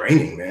can be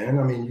draining, man.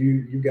 I mean,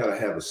 you got to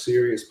have a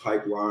serious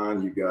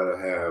pipeline. You got to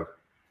have.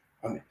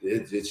 I mean,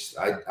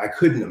 I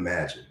couldn't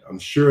imagine. I'm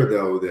sure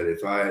though that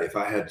if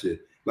I had to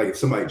like if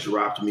somebody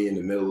dropped me in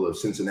the middle of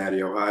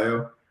Cincinnati,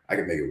 Ohio, I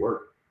could make it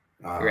work.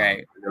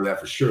 right. I know that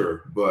for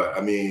sure. But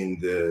I mean,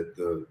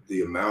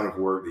 the amount of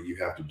work that you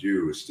have to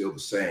do is still the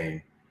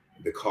same.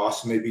 The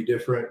costs may be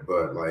different,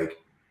 but like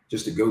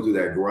just to go through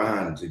that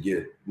grind to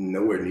get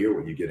nowhere near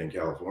what you get in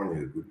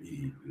California it would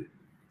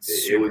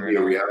Super be a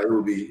annoying. reality. It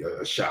would be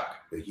a shock,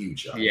 a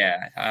huge shock.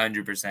 Yeah,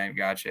 100%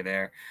 gotcha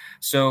there.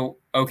 So,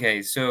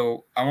 okay,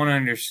 so I want to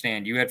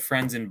understand. You had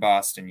friends in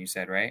Boston, you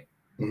said, right?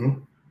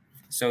 Hmm.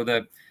 So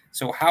the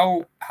so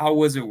how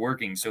was it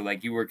working? So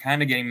like you were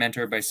kind of getting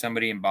mentored by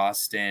somebody in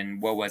Boston.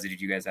 What was it?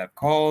 Did you guys have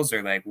calls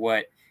or like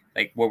what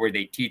were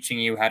they teaching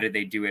you? How did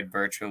they do it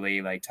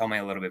virtually? Like tell me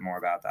a little bit more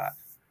about that.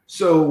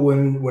 So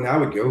when I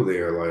would go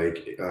there,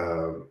 like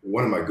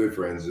one of my good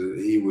friends,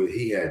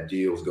 he had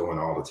deals going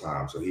all the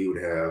time. So he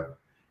would have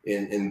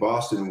in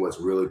Boston, what's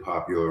really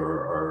popular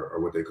are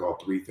what they call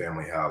three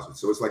family houses.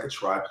 So it's like a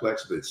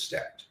triplex, but it's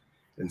stacked.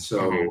 And Hmm.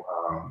 so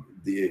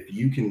if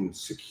you can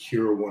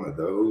secure one of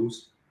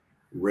those,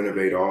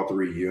 renovate all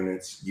three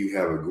units, you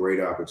have a great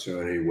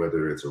opportunity,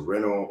 whether it's a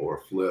rental or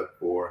a flip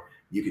or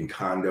You can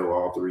condo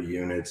all 3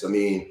 units. I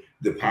mean,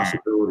 the Mm,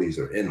 possibilities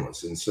are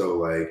endless. And so,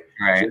 like,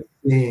 right. just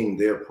seeing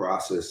their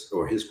process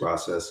or his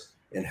process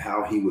and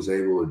how he was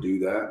able to do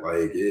that,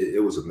 like,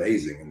 it was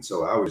amazing. And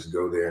so I would just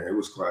go there, and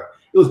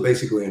it was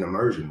basically an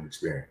immersion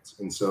experience.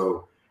 And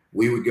so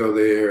we would go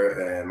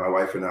there, and my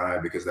wife and I,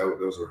 because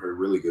those were her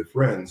really good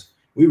friends,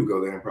 we would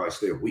go there and probably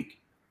stay a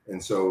week.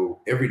 And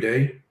so every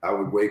day I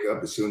would wake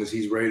up as soon as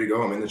he's ready to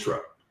go, I'm in the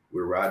truck.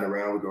 We're riding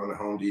around, we're going to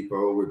Home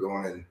Depot, we're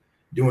going and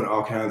doing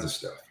all kinds of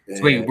stuff.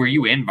 So wait, And were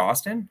you in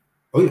Boston?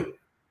 oh yeah,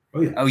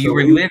 oh yeah. Oh, you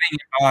were living in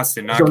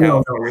Boston, So not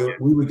no, California.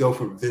 we would go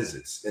for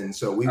visits, and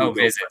so we Oh, would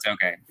go visits.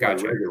 Okay, like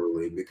gotcha.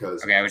 regularly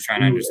because Okay, I was trying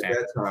to at understand.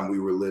 that time we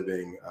were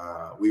living.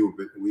 We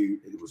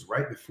it was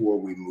right before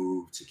we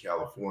moved to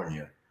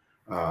California.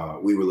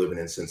 We were living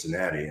in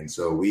Cincinnati, and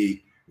so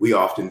we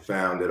often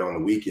found that on the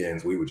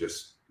weekends we would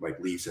just like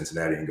leave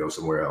Cincinnati and go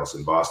somewhere else,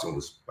 and Boston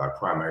was our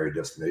primary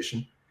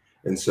destination.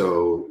 And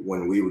so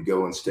when we would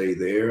go and stay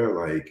there,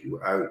 like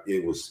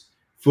it was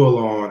full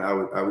on. I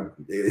would.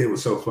 It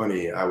was so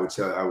funny. I would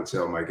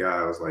tell my guy,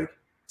 I was like,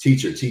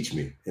 "Teacher, teach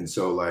me." And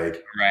so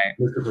like, Right.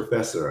 Mr.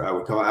 Professor, I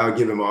would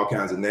give him all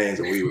kinds of names,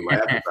 and we would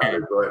laugh about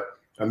it. But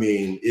I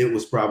mean, it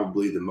was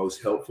probably the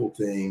most helpful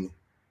thing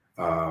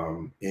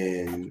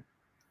in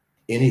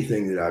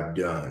anything that I've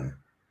done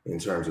in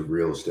terms of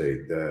real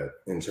estate. That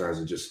in terms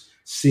of just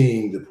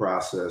seeing the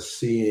process,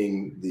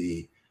 seeing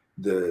the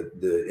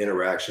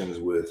interactions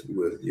with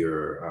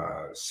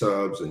your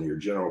subs and your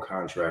general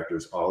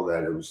contractors, all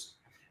that.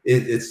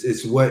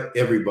 It's what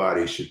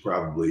everybody should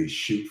probably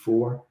shoot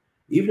for,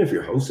 even if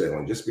you're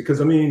wholesaling. Just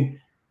because, I mean,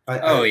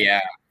 Oh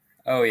yeah.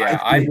 Oh I yeah.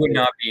 I think would that,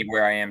 not be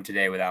where I am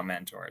today without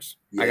mentors.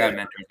 I got yeah,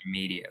 mentors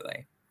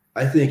immediately.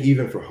 I think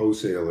even for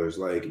wholesalers,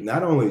 like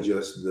not only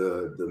just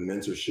the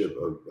mentorship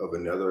of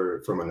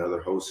another from another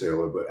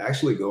wholesaler, but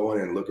actually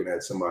going and looking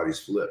at somebody's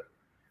flip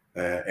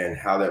and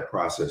how that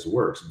process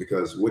works.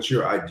 Because what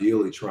you're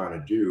ideally trying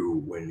to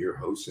do when you're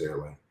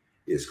wholesaling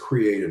is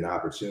create an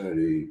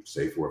opportunity,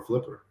 say, for a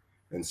flipper.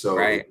 And so if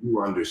Right. you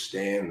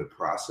understand the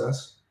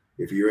process,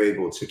 if you're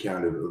able to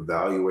kind of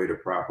evaluate a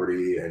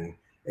property and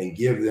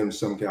give them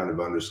some kind of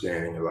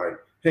understanding of like,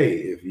 hey,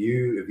 if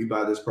you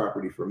buy this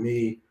property from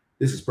me,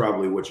 this is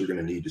probably what you're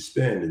going to need to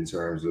spend in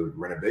terms of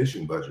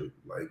renovation budget.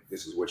 Like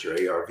this is what your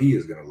ARV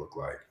is going to look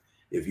like.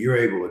 If you're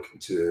able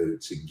to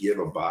give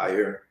a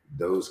buyer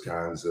those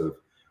kinds of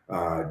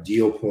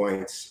deal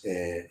points,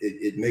 and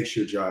it makes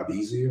your job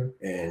easier,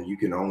 and you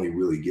can only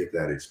really get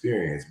that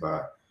experience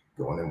by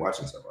going and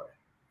watching somebody.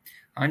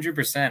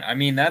 100%. I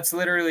mean, that's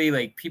literally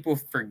like people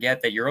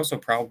forget that you're also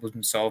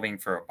problem solving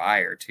for a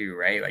buyer too,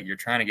 right? Like you're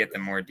trying to get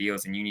them more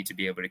deals and you need to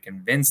be able to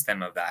convince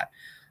them of that.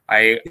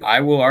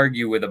 I will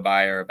argue with a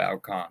buyer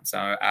about comps.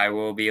 I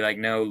will be like,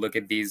 no, look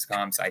at these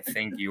comps. I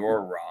think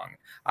you're wrong.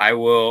 I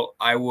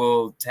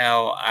will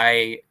tell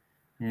I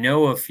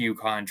know a few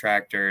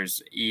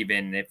contractors,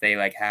 even if they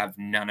like have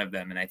none of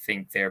them, and I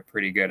think they're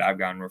pretty good. I've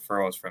gotten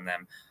referrals from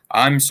them.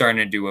 I'm starting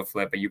to do a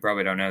flip, but you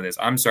probably don't know this.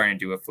 I'm starting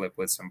to do a flip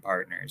with some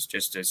partners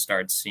just to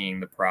start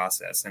seeing the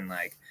process and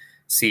like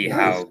see Nice.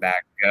 how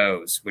that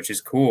goes, which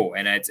is cool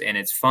and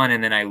it's fun.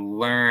 And then I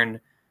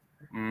learn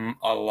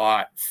a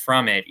lot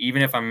from it,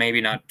 even if I'm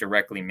maybe not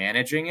directly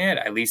managing it.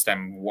 At least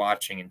I'm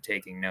watching and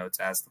taking notes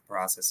as the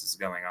process is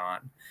going on.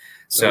 Oh yeah.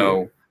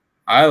 So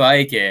I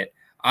like it.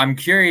 I'm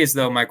curious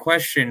though. My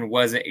question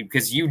was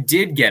because you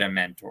did get a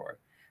mentor.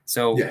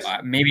 So Yes.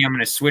 maybe I'm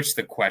going to switch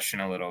the question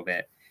a little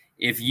bit.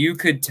 If you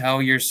could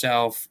tell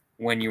yourself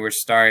when you were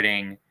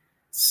starting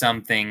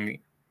something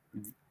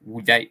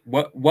that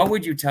what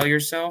would you tell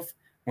yourself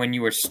when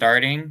you were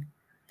starting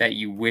that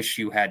you wish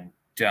you had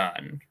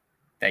done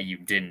that you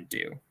didn't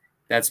do?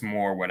 That's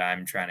more what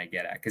I'm trying to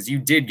get at because you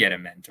did get a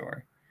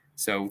mentor.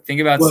 So think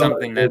about Well,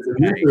 something that's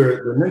like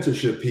the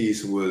mentorship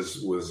piece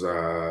was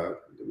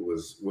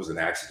an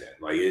accident.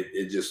 Like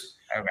it just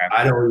okay,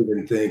 I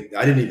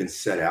didn't even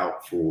set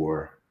out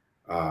for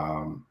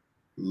um,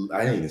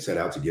 I didn't even set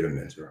out to get a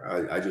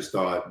mentor. I just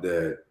thought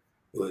that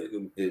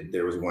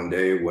there was one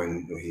day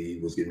when he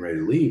was getting ready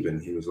to leave,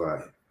 and he was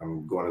like,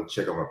 "I'm going to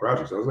check on my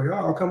projects." I was like, "Oh,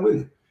 I'll come with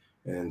you."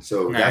 And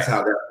so that's nice.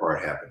 how that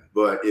part happened.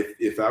 But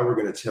if I were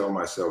going to tell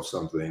myself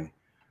something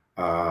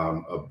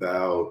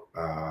about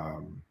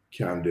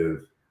kind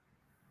of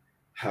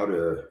how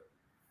to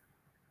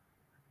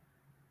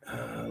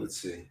let's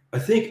see. I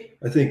think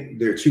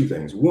there are two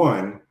things.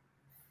 One,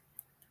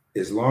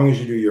 as long as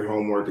you do your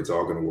homework, it's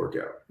all going to work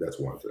out. That's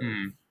one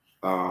thing.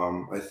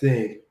 Mm, I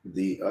think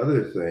the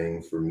other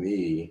thing for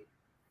me,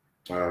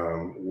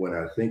 when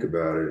I think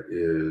about it,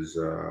 is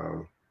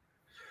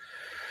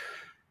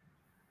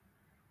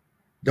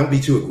don't be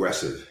too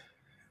aggressive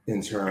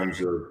in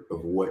terms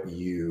of what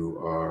you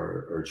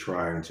are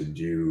trying to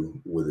do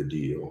with a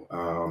deal.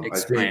 I think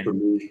explain. for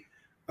me,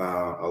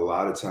 a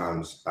lot of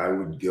times I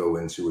would go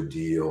into a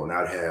deal and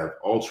I'd have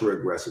ultra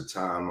aggressive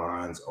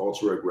timelines,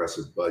 ultra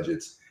aggressive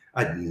budgets.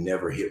 I'd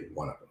never hit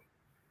one of them.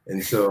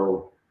 And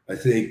so I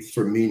think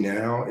for me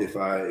now, if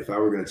I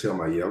were going to tell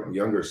my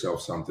younger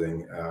self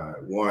something,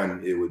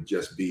 one, it would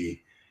just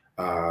be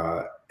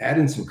add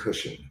in some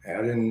cushion,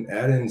 add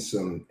in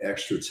some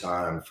extra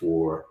time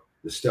for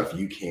the stuff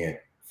you can't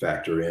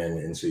factor in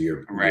into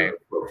your Right.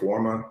 pro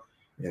forma,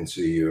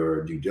 into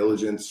your due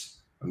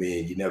diligence. I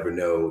mean, you never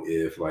know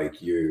if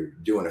like you're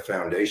doing a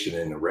foundation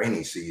in the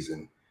rainy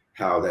season,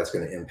 how that's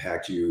going to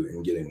impact you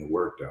in getting the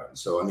work done.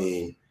 So I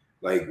mean,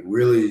 like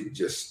really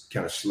just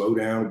kind of slow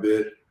down a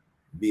bit,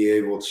 be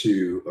able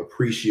to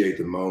appreciate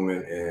the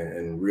moment,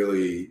 and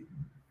really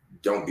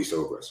don't be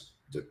so aggressive.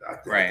 I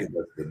Right. think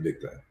that's the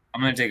big thing.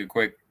 I'm going to take a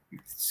quick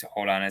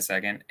hold on a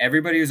second.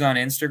 Everybody who's on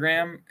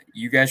Instagram,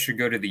 you guys should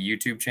go to the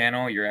YouTube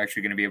channel. You're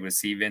actually going to be able to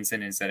see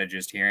Vincent instead of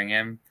just hearing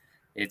him.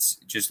 It's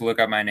just look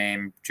up my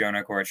name,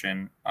 Jonah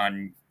Corchin,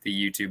 on the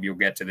YouTube. You'll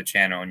get to the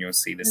channel and you'll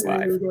see this Hey,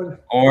 live.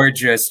 everybody.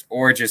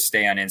 Or just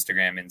stay on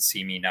Instagram and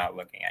see me not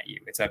looking at you.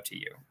 It's up to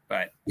you.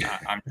 But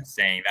I'm just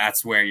saying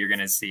that's where you're going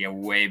to see a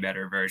way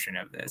better version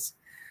of this.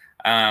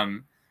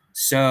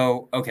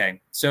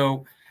 Okay.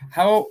 So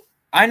how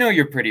I know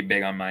you're pretty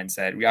big on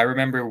mindset. I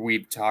remember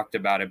we've talked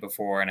about it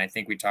before, and I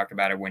think we talked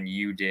about it when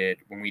we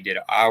did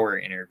our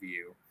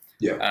interview.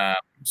 Yeah.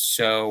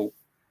 So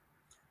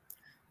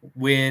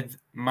with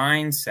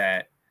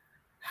mindset,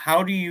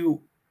 how do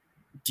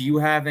you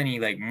have any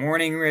like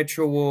morning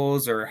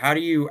rituals, or how do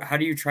you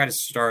try to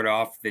start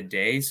off the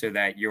day so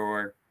that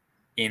you're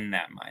in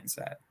that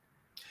mindset?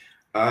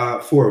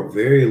 For a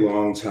very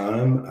long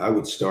time, I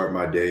would start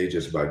my day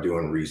just by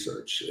doing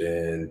research,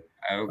 and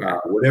Okay.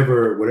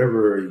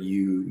 whatever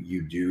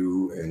you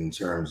do in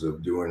terms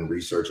of doing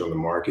research on the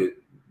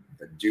market,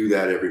 do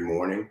that every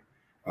morning.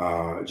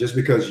 Just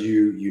because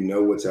you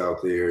know what's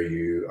out there,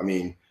 I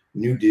mean,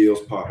 new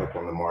deals pop up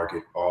on the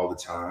market all the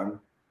time,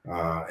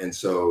 and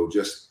so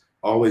just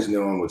always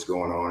knowing what's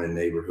going on in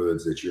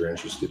neighborhoods that you're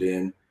interested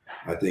in.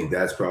 I think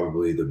that's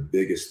probably the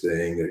biggest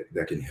thing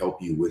that can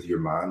help you with your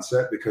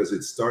mindset, because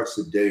it starts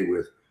the day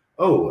with,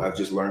 oh, I've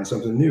just learned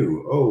something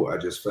new. Oh, I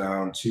just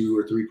found 2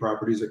 or 3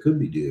 properties that could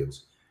be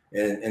deals.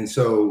 And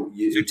so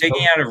So it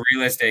taking helps. out of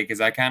real estate,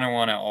 because I kind of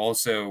want to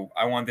also,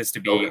 I want this to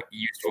Okay. be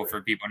useful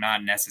for people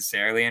not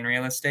necessarily in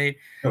real estate.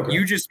 Okay.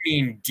 You just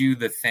mean do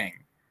the thing,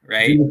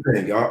 right? Do the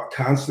thing. Y'all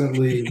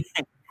constantly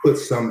put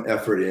some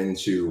effort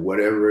into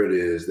whatever it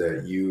is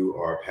that you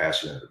are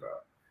passionate about.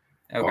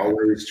 Okay.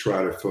 Always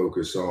try to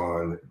focus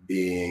on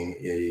being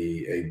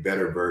a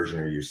better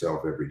version of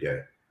yourself every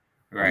day.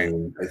 I Right.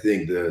 mean, I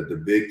think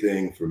the big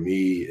thing for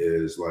me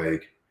is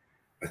like,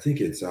 I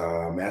think it's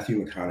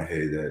Matthew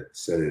McConaughey that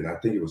said it, and I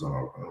think it was on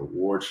an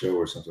award show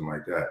or something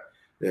like that.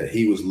 That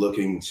he was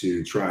looking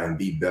to try and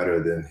be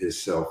better than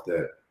his self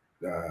that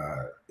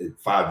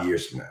 5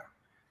 years from now.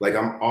 Like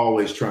I'm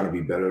always trying to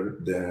be better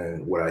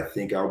than what I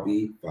think I'll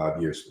be 5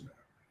 years from now.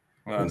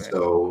 And Love it.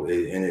 so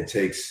it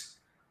takes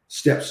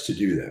steps to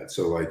do that.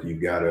 So like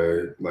you've got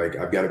to like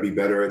I've got to be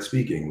better at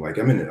speaking. Like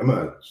I'm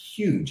a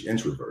huge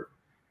introvert,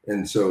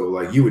 and so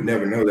like you would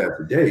never know that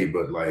today,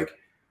 but like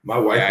my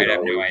Yeah, wife would I'd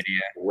have no always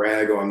idea.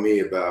 rag on me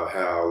about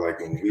how like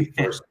when we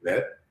first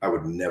met, I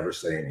would never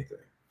say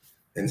anything,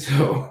 and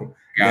so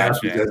now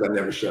she Gotcha. says I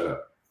never shut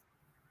up.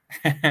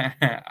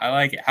 I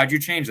like it. How'd you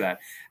change that?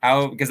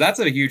 Because that's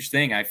a huge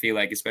thing, I feel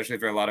like, especially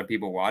for a lot of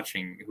people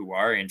watching who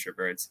are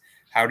introverts.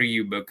 How do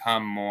you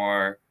become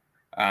more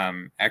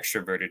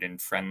extroverted and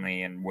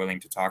friendly and willing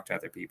to talk to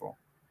other people?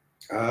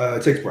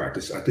 It takes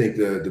practice. I think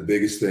the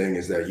biggest thing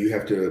is that you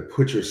have to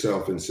put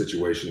yourself in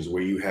situations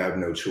where you have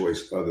no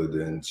choice other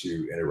than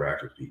to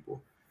interact with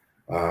people.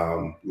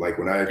 Like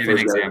when I Give an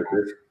first got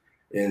example.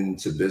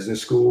 into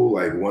business school,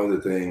 like one of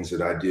the things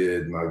that I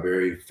did my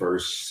very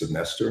first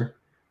semester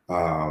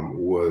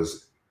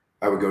was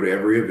I would go to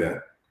every event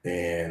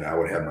and I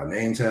would have my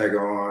name tag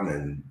on,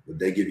 and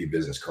they give you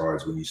business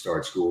cards when you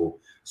start school.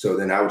 So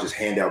then I would just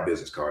hand out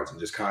business cards and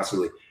just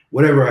constantly,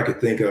 whatever I could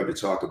think of to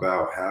talk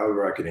about,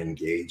 however I could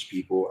engage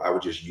people, I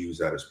would just use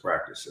that as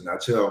practice. And I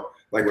tell,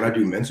 like when I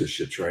do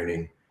mentorship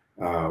training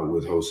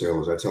with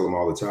wholesalers, I tell them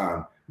all the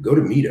time, go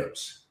to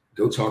meetups,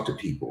 go talk to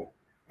people,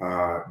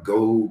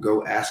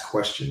 go ask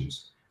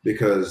questions,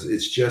 because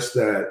it's just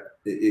that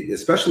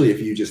especially if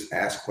you just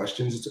ask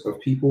questions of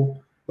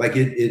people, like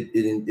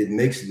it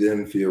makes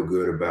them feel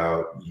good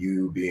about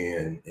you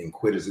being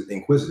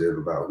inquisitive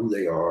about who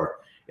they are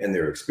and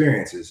their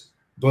experiences,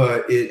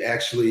 but it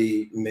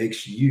actually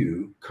makes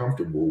you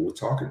comfortable with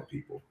talking to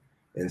people.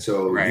 And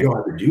so you Right. don't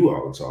have to do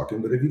all the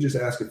talking, but if you just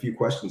ask a few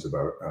questions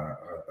about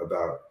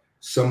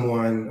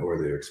someone or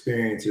their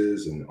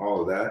experiences and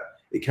all of that,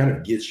 it kind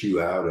of gets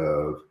you out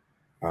of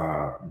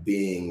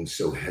being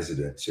so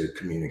hesitant to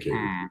communicate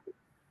with Hmm. people.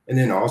 And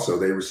then also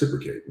they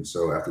reciprocate. And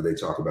so after they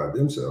talk about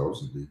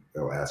themselves,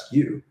 they'll ask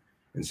you.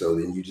 And so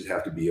then you just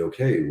have to be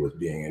okay with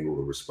being able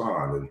to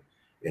respond and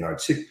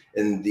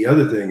the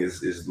other thing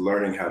is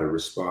learning how to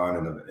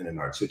respond in an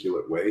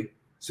articulate way,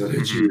 so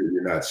that Hmm.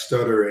 you're not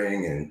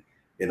stuttering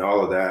and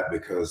all of that,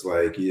 because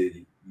like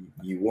you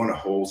want to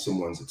hold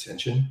someone's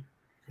attention.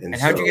 And And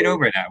how'd you get so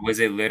over that? Was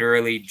it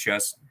literally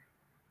just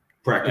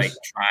like practice,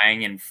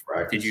 trying and did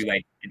practice. you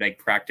like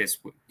practice?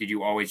 Did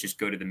you always just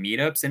go to the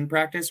meetups and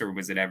practice, or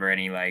was it ever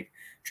any like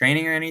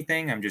training or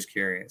anything? I'm just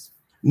curious.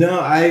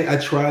 No, I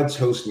tried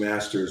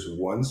Toastmasters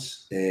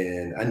once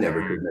and I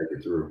never Mm, could make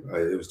it through.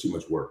 It was too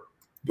much work.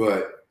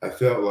 But I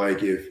felt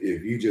like if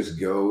you just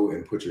go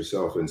and put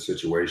yourself in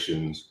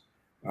situations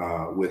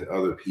with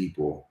other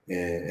people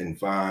and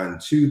find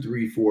two,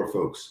 three, four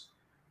folks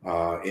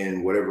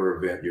in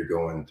whatever event you're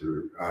going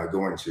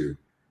to,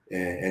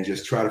 and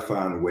just try to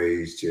find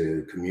ways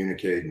to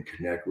communicate and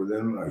connect with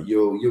them,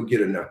 you'll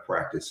get enough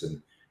practice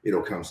and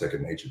it'll come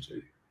second nature to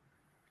you.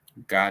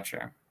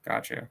 gotcha.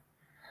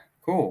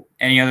 Cool.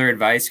 Any other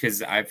advice?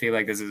 Because I feel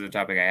like this is a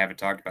topic I haven't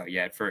talked about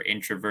yet for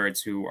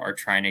introverts who are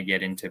trying to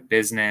get into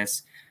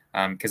business.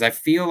 Because I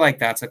feel like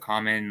that's a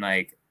common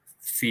like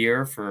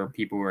fear for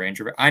people who are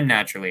introvert. I'm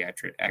naturally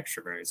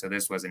extroverted, so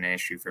this wasn't an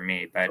issue for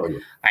me. But Oh yeah.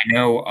 I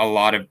know a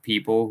lot of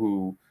people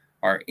who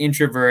are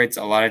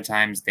introverts. A lot of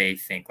times they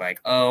think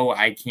like, "Oh,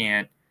 I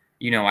can't,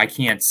 I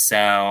can't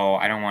sell.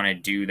 I don't want to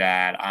do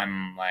that.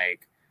 I'm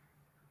like,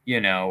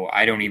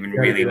 I don't You even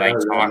got to really get like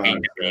out of that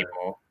talking to mindset.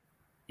 people."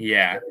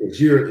 Yeah,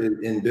 If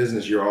you're in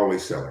business, you're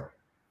always selling.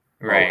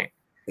 Always. right.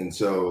 And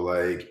so,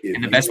 like, if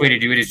And the you best way to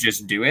do it is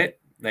just do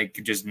it. Like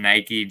just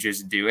Nike,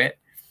 just do it.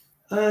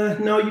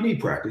 no, you need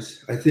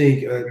practice. I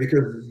think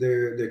because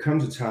there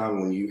comes a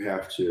time when you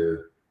have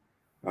to.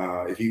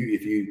 If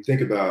you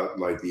think about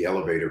like the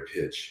elevator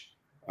pitch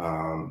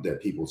that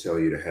people tell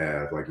you to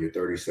have, like your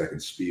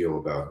 30-second spiel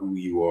about who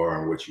you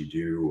are and what you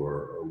do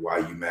or why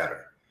you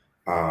matter.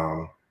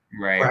 Um,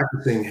 Right.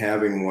 Practicing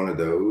having one of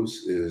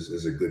those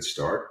is a good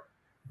start,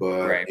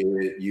 but Right.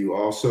 you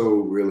also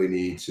really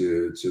need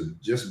to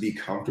just be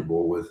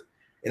comfortable with.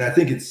 And I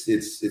think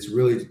it's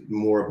really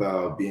more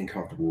about being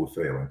comfortable with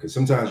failing, because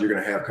sometimes you're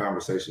going to have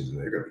conversations and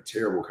they're going to be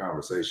terrible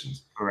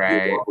conversations. You'll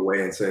Right. walk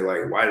away and say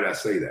like, "Why did I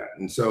say that?"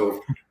 And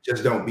so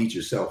just don't beat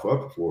yourself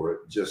up for it.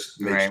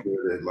 Just make Right.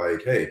 sure that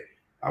like, hey,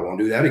 I won't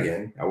do that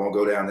again. I won't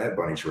go down that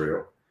bunny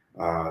trail.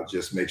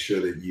 Just make sure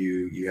that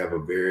you have a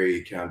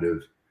very kind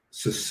of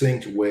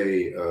succinct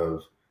way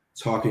of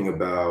talking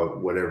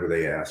about whatever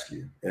they ask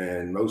you.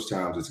 And most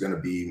times it's going to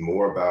be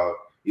more about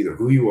either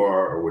who you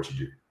are or what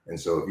you do. And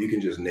so if you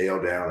can just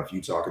nail down a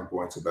few talking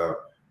points about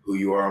who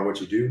you are and what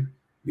you do,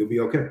 you'll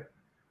be okay.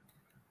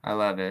 I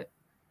love it.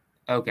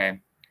 Okay.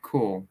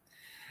 Cool.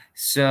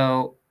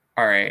 So,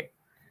 all right.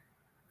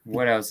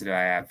 What else do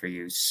I have for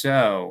you?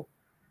 So,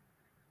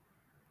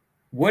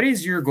 what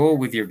is your goal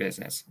with your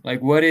business?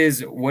 Like what is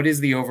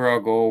the overall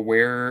goal?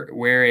 Where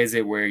is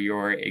it where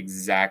you're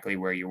exactly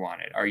where you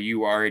want it? Are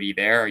you already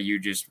there? Are you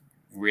just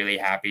really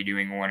happy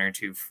doing one or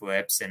two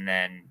flips and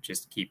then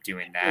just keep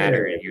doing that,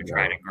 or are Heck you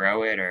trying no. to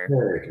grow it or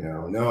Heck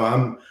no. No,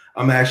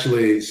 I'm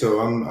actually so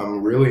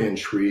I'm really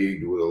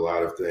intrigued with a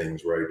lot of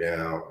things right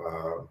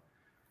now.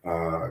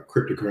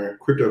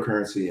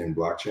 Cryptocurrency and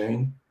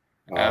blockchain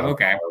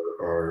okay.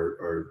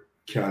 are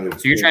kind of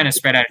So you're trying to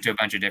spread out into a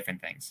bunch of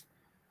different things.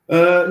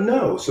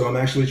 no. So I'm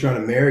actually trying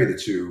to marry the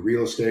two,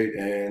 real estate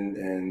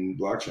and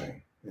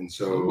blockchain. And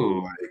so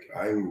Ooh, like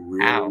I'm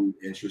wow. really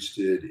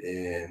interested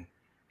in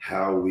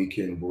how we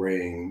can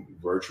bring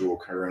virtual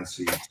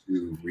currency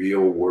to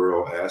real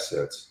world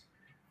assets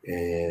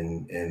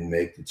and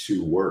make the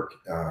two work.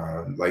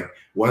 Like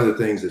one of the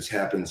things that's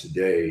happened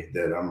today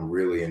that I'm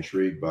really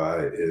intrigued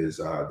by is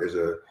there's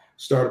a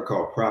startup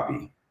called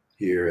Proppy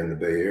here in the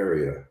Bay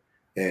Area,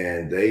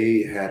 and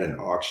they had an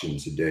auction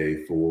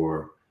today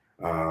for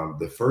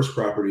the first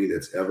property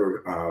that's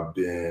ever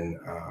been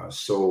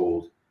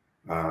sold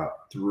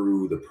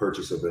through the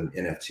purchase of an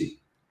NFT.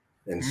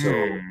 And so,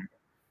 Hmm.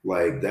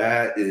 like,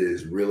 that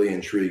is really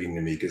intriguing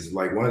to me because,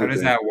 like, one How of the does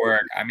things, that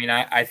work? I mean,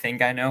 I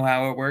think I know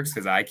how it works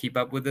because I keep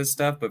up with this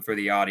stuff, but for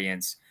the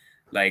audience,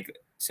 like,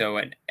 so,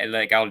 and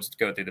like, I'll just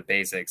go through the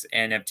basics.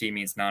 NFT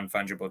means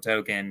non-fungible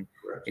token.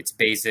 correct. It's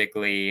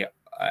basically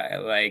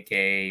like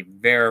a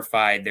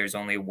verified, there's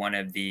only one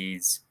of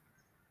these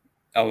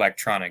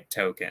electronic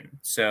token.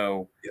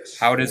 So, Yes.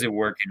 how does it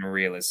work in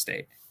real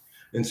estate?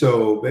 And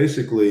so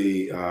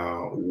basically,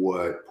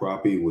 what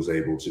Proppy was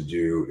able to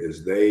do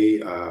is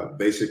they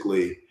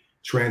basically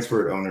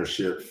transferred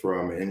ownership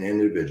from an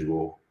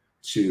individual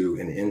to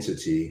an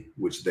entity,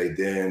 which they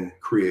then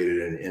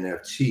created an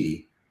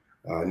NFT,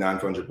 non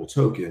fungible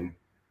token,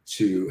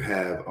 to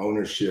have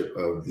ownership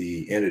of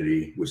the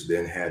entity, which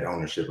then had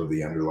ownership of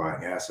the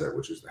underlying asset,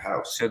 which is the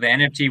house. So the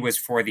NFT was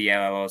for the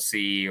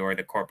LLC or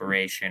the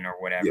corporation or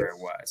whatever it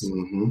Yes. was.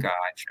 Mm-hmm. Gotcha.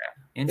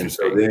 And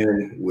so Interesting.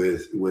 then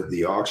with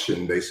the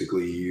auction,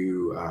 basically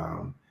you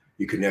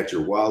connect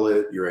your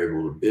wallet, you're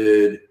able to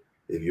bid.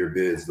 If your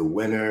bid's the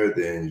winner,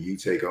 then you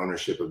take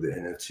ownership of the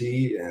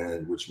NFT,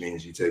 and which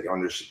means you take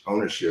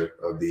ownership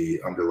of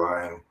the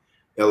underlying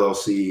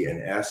LLC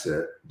and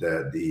asset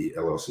that the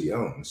LLC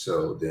owns.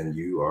 So then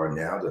you are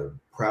now the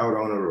proud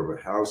owner of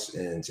a house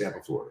in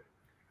Tampa, Florida.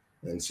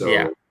 And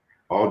Yeah. so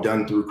all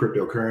done through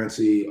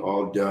cryptocurrency,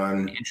 all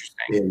done Interesting.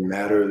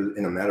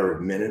 in a matter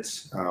of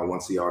minutes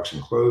once the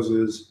auction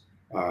closes.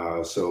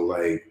 So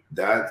like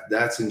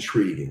that's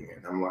intriguing,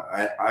 and I'm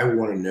like I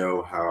want to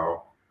know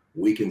how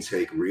we can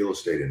take real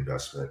estate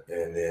investment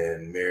and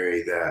then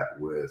marry that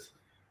with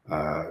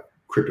uh,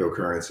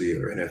 cryptocurrency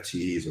or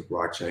NFTs or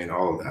blockchain,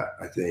 all of that.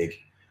 I think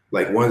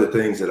like one of the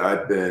things that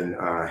I've been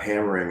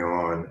hammering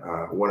on,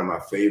 one of my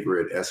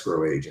favorite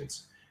escrow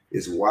agents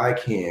is why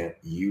can't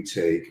you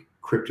take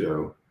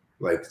crypto,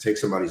 like take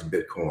somebody's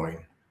Bitcoin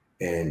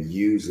and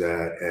use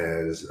that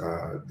as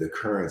the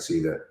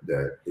currency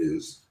that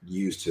is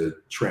used to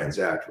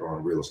transact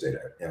on real estate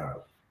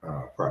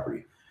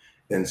property.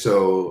 And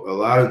so a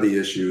lot of the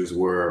issues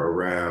were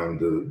around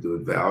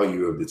the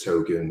value of the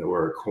token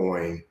or a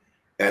coin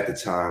at the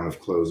time of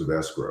close of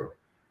escrow.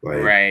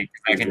 Like, Right.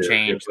 'Cause I is can there a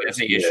change. That's difference?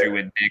 the Yeah, issue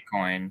with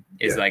Bitcoin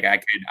is yeah, like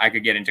I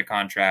could get into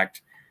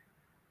contract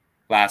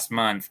last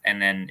month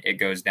and then it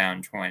goes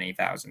down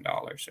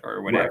 $20,000 or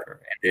right,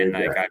 whatever. And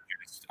then like exactly.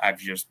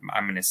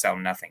 I'm going to sell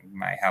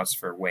my house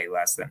for way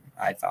less than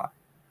I thought.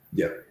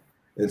 Yeah.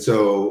 And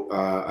so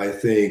I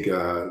think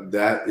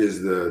that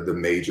is the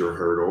major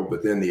hurdle.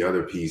 But then the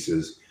other piece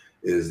is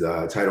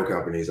title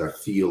companies, I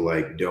feel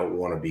like, don't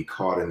want to be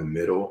caught in the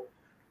middle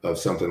of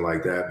something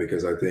like that,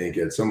 because I think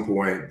at some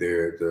point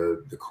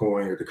the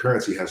coin or the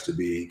currency has to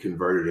be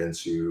converted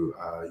into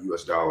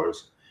US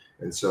dollars.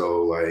 And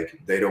so like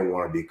they don't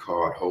want to be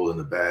caught holding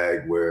the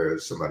bag where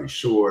somebody's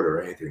short or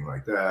anything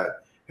like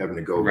that, having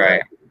to go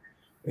back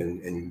Right.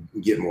 and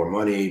get more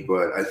money.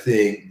 But I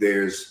think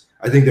there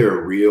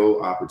are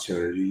real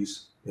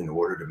opportunities in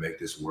order to make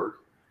this work.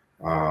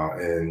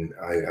 And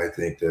I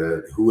think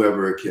that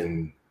whoever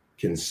can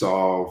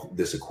solve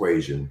this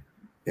equation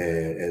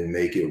and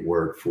make it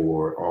work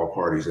for all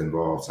parties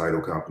involved,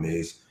 title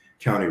companies,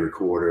 county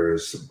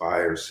recorders,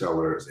 buyers,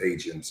 sellers,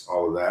 agents,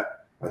 all of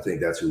that, I think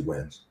that's who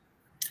wins.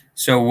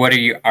 So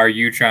are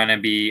you going to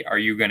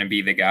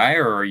be the guy,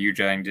 or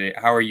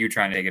how are you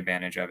trying to take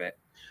advantage of it?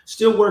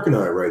 Still working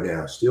on it right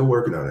now. Still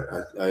working on it.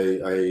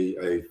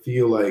 I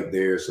feel like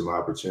there's some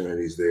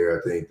opportunities there.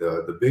 I think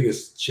the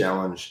biggest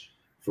challenge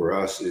for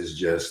us is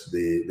just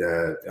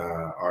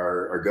that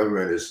our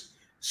government is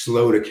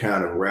slow to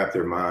kind of wrap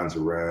their minds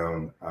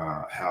around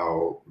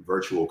how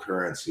virtual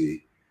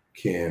currency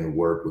can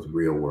work with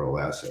real world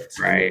assets.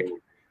 Right.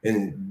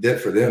 And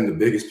that for them, the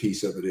biggest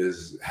piece of it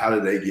is how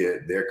do they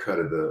get their cut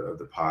of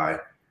the pie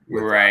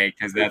without. Right.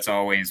 Because that's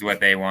always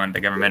what they want.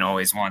 The government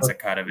always wants Of a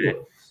cut of it.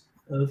 course,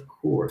 of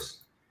course.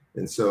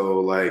 And so,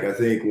 like, I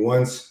think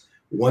once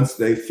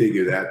they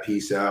figure that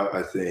piece out,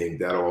 I think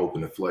that'll open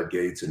the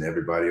floodgates, and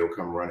everybody will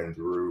come running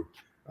through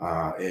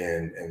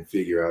and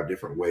figure out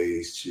different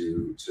ways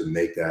to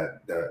make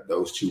that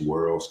those two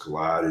worlds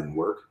collide and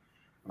work.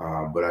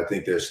 But I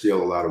think there's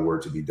still a lot of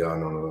work to be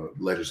done on the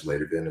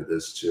legislative end of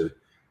this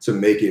to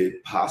make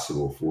it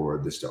possible for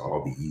this to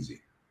all be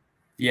easy.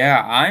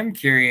 Yeah, I'm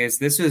curious.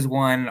 This is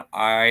one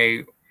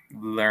I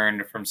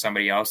learned from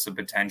somebody else, the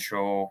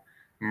potential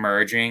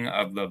merging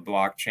of the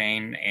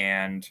blockchain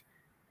and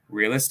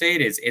real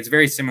estate is it's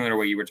very similar to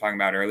what you were talking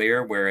about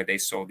earlier, where they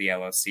sold the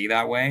LLC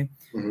that way.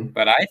 Mhm.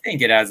 But I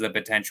think it has the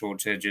potential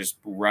to just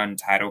run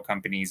title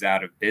companies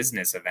out of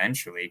business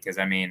eventually. Because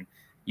I mean,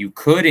 you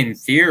could, in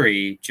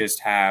theory,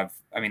 just have,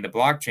 I mean, the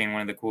blockchain,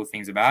 one of the cool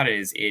things about it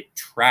is it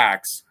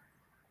tracks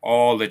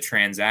all the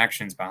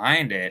transactions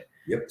behind it.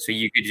 Yep. So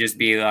you could just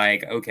be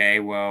like, okay,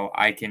 well,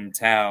 I can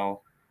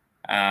tell,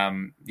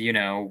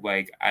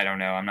 like, I don't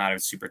know, I'm not a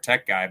super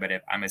tech guy, but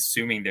if I'm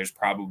assuming there's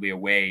probably a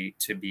way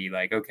to be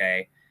like,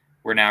 okay,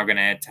 we're now going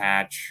to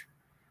attach,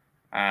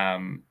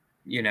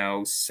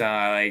 so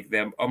like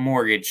a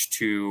mortgage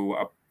to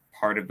a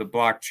part of the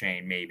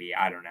blockchain, maybe,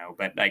 I don't know.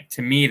 But like,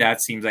 to me,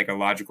 that seems like a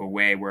logical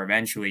way where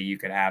eventually you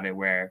could have it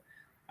where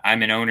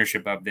I'm in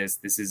ownership of this.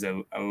 This is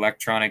an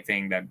electronic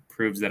thing that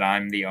proves that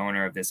I'm the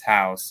owner of this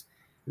house.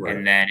 Right.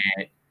 And then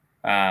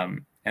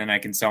and I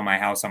can sell my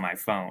house on my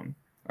phone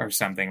or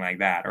something like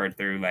that, or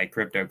through like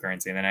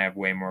cryptocurrency. And then I have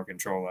way more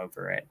control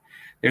over it.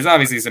 There's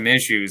obviously some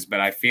issues, but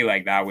I feel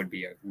like that would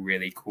be a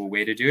really cool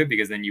way to do it,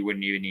 because then you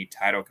wouldn't even need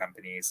title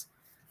companies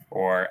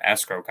or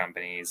escrow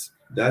companies.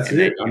 That's And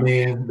then it. I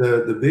mean,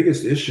 the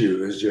biggest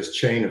issue is just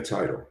chain of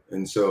title.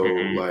 And so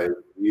Mhm. like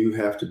you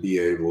have to be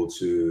able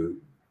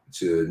to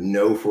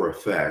know for a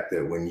fact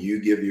that when you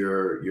give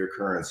your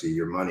currency,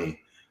 your money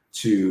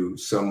to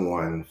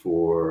someone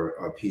for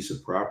a piece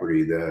of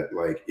property, that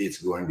like it's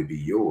going to be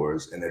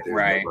yours and that there's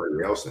Right,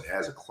 nobody else that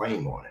has a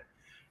claim on it.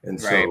 And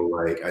so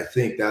right, like I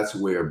think that's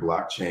where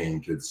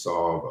blockchain could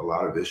solve a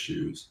lot of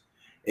issues.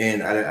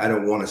 And I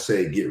don't want to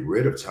say get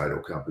rid of title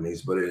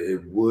companies, but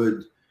it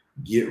would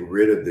get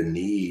rid of the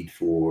need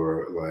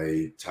for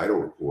like title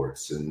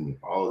reports and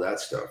all of that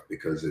stuff,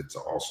 because it's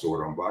all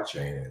stored on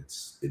blockchain.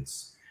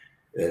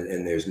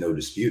 And there's no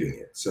disputing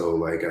it. So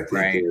like I think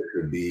right. there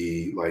could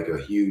be like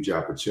a huge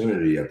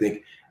opportunity. I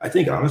think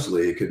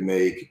honestly it could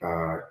make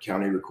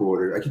county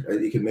recorder.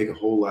 It could make a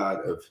whole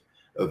lot of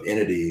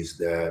entities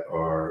that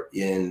are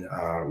in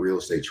real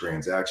estate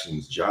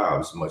transactions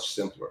jobs much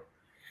simpler.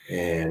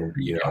 And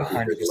I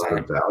think there's a lot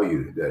of 100%.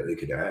 value that it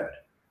could add.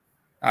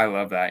 I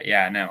love that.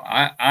 Yeah, no,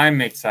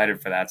 I'm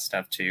excited for that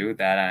stuff too.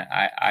 That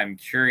I'm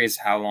curious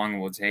how long it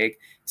will take.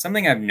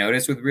 Something I've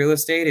noticed with real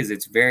estate is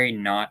it's very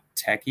not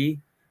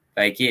techy.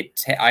 Like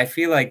I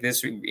feel like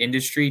this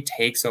industry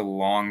takes a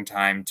long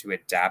time to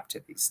adapt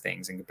to these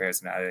things in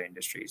comparison to other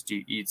industries.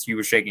 You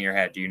were shaking your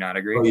head. Do you not Oh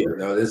agree? yeah,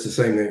 no, that's the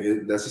same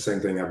thing. That's the same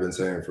thing I've been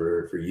saying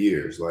for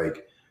years.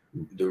 Like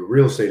the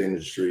real estate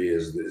industry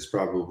is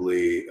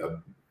probably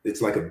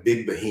it's like a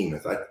big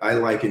behemoth. I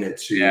liken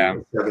it Yeah. to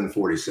a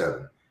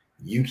 747.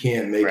 You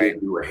can't make Right.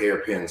 it do a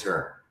hairpin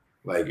turn.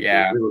 Like the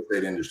Yeah. real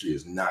estate industry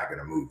is not going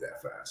to move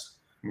that fast.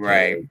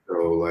 Right. And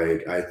so,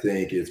 like, I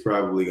think it's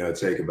probably going to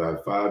take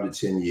about 5 to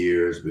 10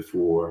 years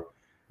before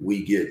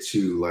we get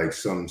to like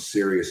some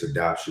serious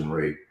adoption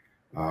rate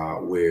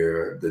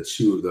where the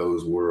two of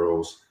those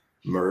worlds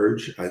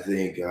merge. I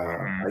think,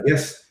 Mhm. I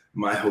guess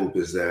my hope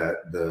is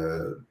that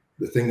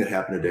the thing that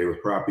happened today with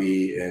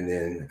property and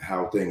then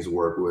how things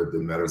work with the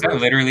Was that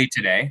metaverse. literally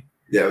today?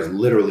 Yeah, it was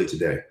literally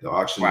today. The Wow.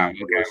 auction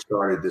Okay.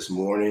 started this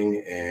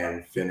morning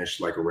and finished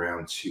like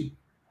around 2.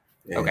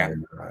 Okay.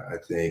 And I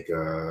think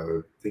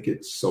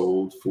it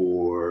sold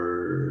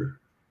for.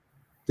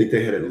 I think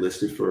they had it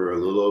listed for a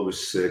little over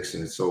 6,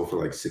 and it sold for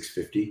like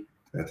 650.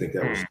 I think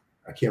that Hmm. was.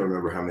 I can't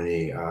remember how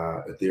many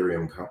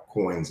Ethereum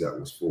coins that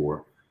was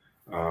for,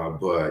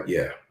 but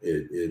yeah,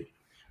 it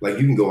like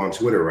you can go on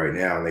Twitter right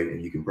now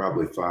and you can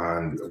probably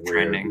find where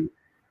Trending.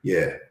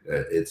 yeah,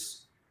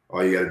 it's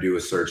all you got to do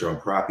is search on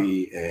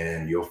Proppy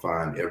and you'll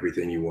find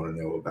everything you want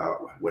to know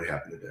about what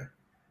happened today.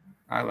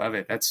 I love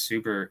it. That's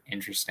super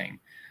interesting. Oh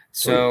yeah.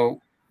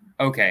 So,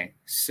 okay.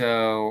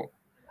 So,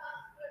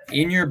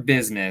 in your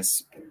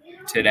business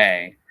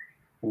today,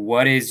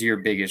 what is your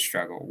biggest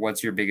struggle?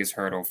 What's your biggest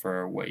hurdle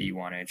for what you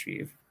want to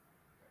achieve?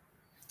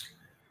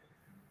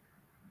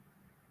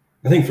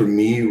 I think for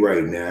me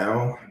right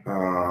now,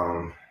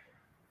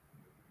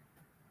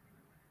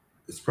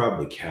 it's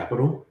probably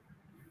capital.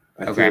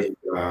 I Okay. think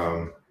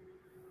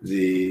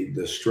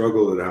the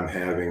struggle that I'm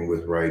having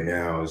with right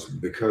now is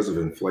because of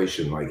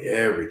inflation. Like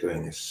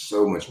everything is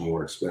so much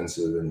more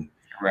expensive, and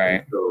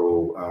Right.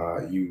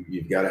 so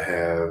you've got to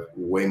have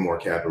way more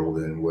capital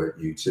than what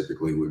you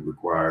typically would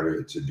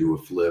require to do a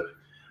flip,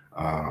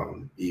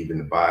 even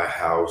to buy a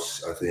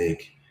house. I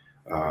think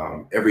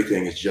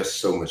everything is just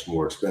so much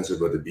more expensive.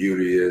 But the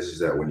beauty is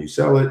that when you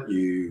sell it,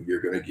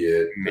 you're going to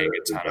get Make a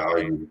the ton of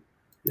money. value,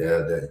 yeah,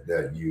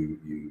 that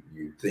you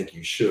think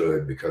you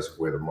should because of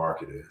where the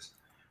market is.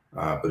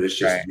 But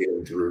it's Right.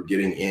 just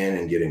getting in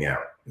and getting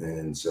out.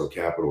 And so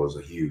capital is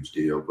a huge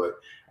deal. But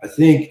I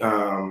think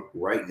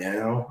right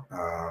now,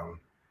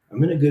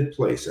 I'm in a good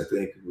place. I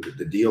think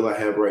the deal I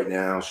have right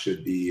now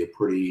should be a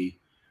pretty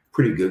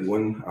good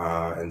one.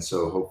 And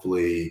so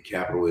hopefully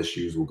capital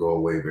issues will go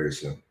away very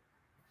soon.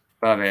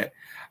 Love it.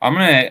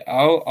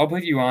 I'll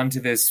put you on to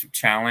this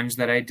challenge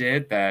that I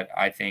did that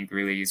I think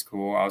really is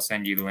cool. I'll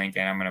send you the link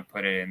and I'm gonna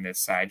put it in this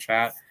side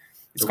chat.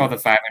 It's called Okay.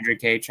 the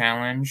 500K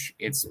challenge.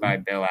 It's by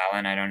Mhm. Bill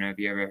Allen. I don't know if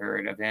you ever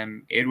heard of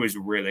him. It was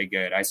really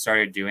good. I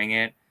started doing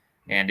it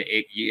and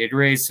it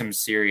raised some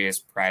serious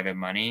private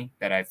money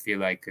that I feel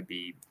like could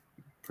be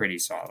pretty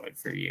solid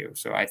for you.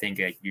 So I think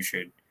that you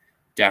should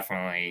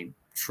definitely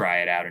try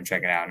it out and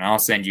check it out. And I'll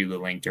send you the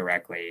link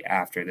directly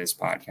after this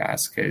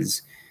podcast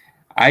because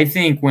I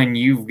think when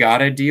you've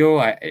got a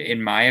deal,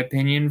 in my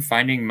opinion,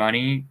 finding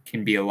money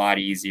can be a lot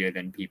easier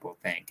than people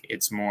think.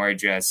 It's more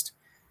just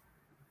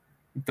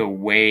the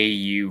way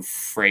you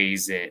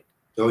phrase it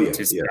Oh yeah,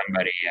 to yeah.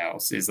 somebody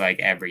else is like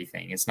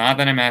everything. It's not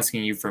that I'm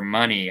asking you for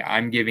money.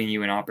 I'm giving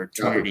you an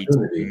opportunity to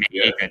Opportunity.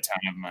 Yeah. make a ton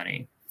of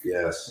money.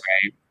 Yes.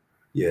 Right.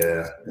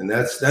 Yeah, and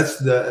that's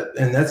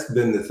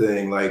been the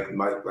thing. Like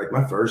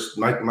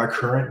my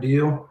current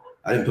deal,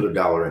 I didn't put a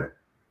dollar in it.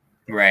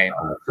 Right.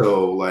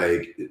 So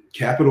like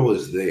capital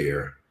is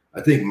there.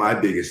 I think my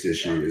biggest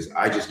issue is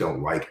I just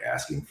don't like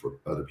asking for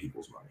other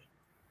people's money.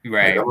 Like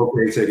Right. I'm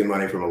okay taking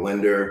money from a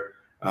lender,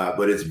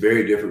 but it's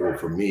very difficult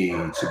for me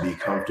to be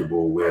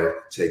comfortable with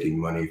taking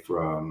money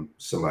from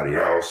somebody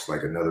else,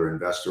 like another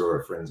investor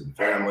or friends and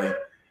family.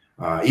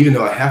 Even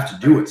though I have to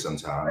do it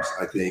sometimes,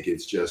 I think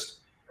it's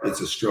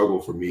a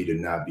struggle for me to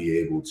not be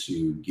able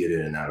to get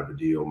in and out of a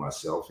deal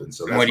myself. And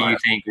so And what that's do my you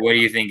think? What do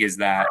you think is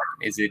that?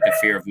 Is it the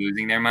fear of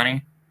losing their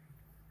money?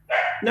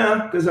 no,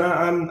 because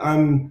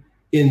I'm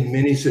in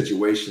many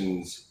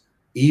situations,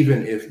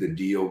 even if the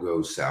deal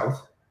goes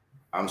south,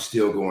 I'm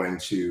still going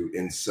to,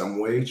 in some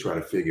way, try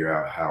to figure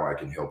out how I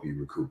can help you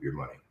recoup your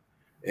money.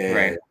 And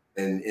Right.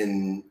 and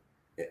and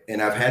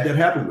and I've had that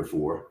happen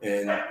before.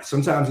 And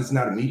sometimes it's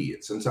not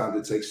immediate. Sometimes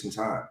it takes some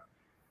time.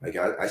 Like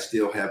I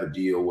still have a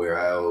deal where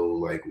I owe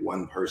like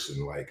one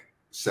person like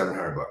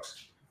 $700,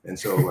 and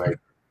so like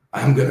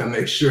I'm gonna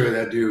make sure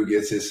that dude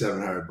gets his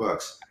 $700.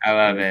 I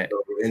love And it.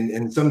 so,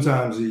 and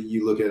sometimes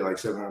you look at it like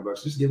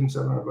 $700, just give him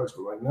 $700. But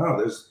like no,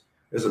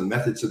 there's a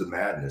method to the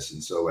madness,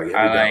 and so like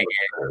I every dollar like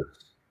it. matters.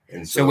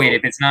 And So wait, so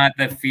if it's not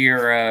the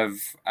fear of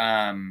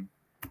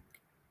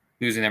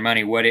losing their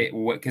money, what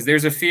because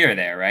there's a fear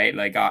there, right?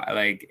 Like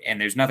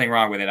and there's nothing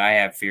wrong with it. I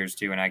have fears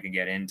too and I can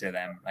get into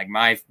them. Like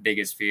my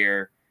biggest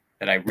fear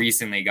that I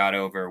recently got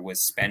over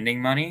was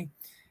spending money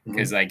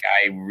because mhm. like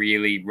I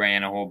really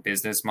ran a whole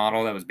business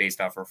model that was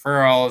based off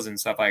referrals and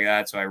stuff like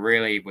that. So I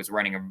really was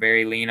running a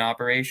very lean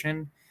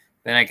operation.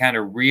 then I kind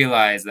of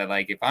realized that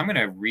like if I'm going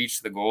to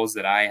reach the goals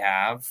that I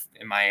have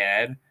in my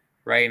head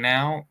right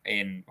now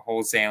in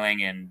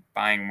wholesaling and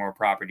buying more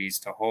properties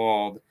to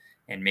hold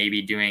and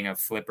maybe doing a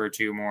flip or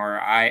two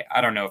more, I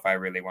don't know if I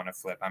really want to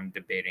flip. I'm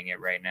debating it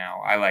right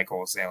now. I like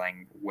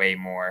wholesaling way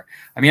more.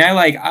 I mean,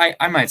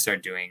 I might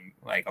start doing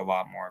like a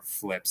lot more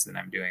flips than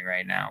I'm doing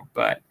right now,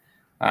 but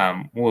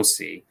we'll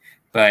see.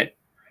 But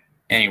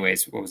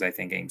anyways, what was I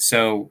thinking?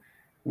 So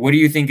what do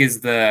you think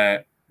is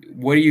there?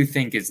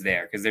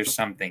 Because there's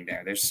something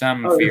there. There's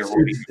some Oh, fear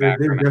holding you back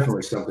there's from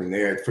definitely something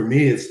there. For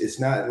me, it's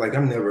not like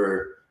I'm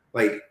never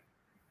like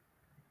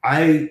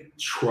I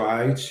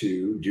try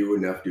to do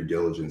enough due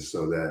diligence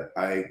so that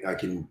I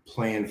can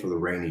plan for the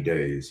rainy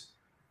days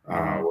it.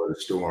 Hmm. or the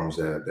storms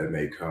that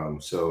may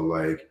come. So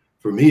like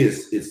for me,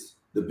 it's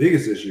the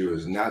biggest issue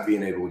is not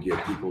being able to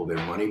get people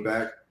their money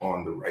back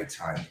on the right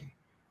timing.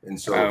 And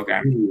so for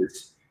Okay. me,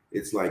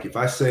 it's like if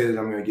I say that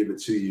I'm going to give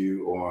it to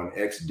you on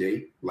X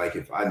date, like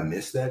if I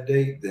miss that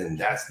date, then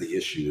that's the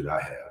issue that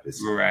I have.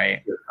 It's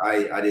Right.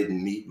 I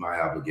didn't meet my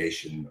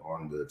obligation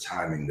on the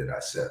timing that I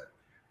set.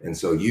 And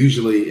so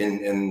usually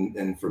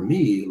and for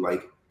me,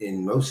 like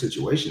in most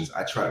situations,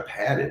 I try to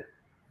pad it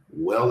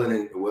well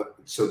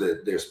so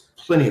that there's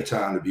plenty of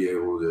time to be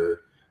able to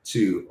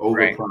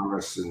Right.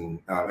 overpromise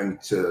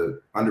and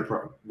to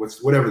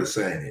whatever the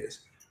saying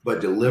is,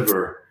 but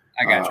deliver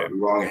I gotcha.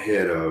 long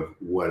ahead of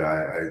what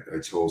I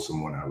told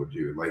someone I would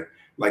do.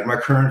 Like my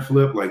current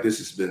flip, like this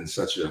has been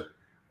such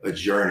a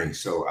journey.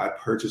 So I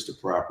purchased a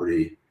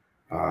property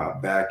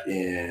back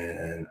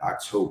in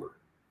October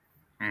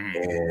Hmm.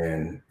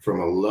 and from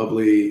a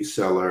lovely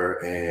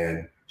seller,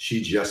 and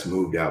she just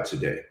moved out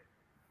today.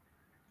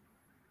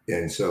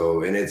 And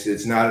so, and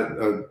it's not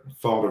a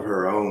fault of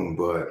her own,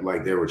 but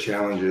like there were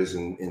challenges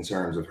in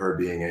terms of her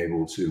being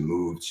able to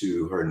move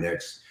to her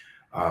next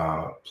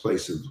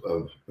place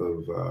of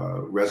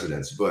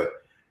residence. But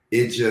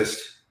it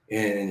just,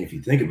 and if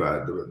you think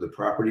about it, the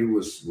property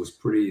was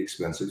pretty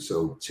expensive.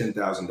 So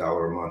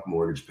 $10,000 a month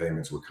mortgage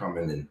payments were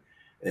coming,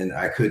 and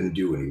I couldn't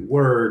do any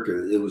work.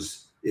 It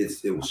was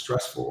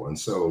stressful. And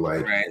so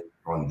like Right.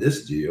 on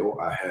this deal,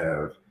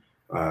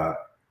 uh,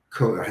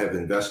 I have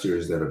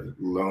investors that have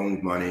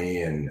loaned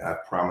money, and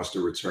I've promised a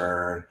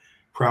return.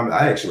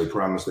 I actually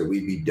promised that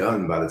we'd be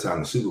done by the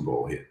time the Super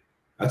Bowl hit.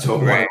 I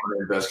told one of Right. my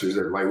investors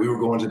that like we were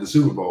going to the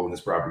Super Bowl when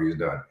this property is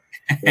done.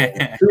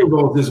 And Super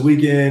Bowl this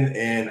weekend,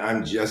 and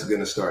I'm just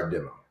gonna start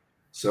demo.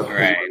 So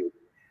Right.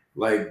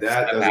 like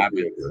that Stuff doesn't feel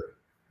happens. good.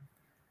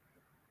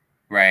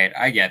 Right.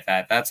 I get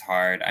that. That's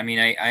hard. I mean,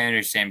 I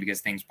understand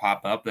because things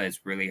pop up that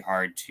it's really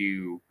hard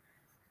to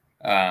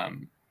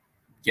um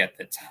get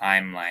the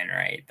timeline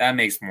right. That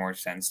makes more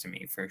sense to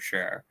me for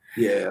sure.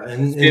 Yeah,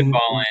 and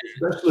Spitballing,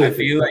 especially I if it's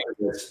feel like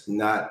something that's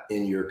not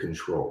in your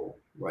control.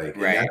 Like,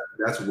 and right.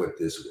 that's what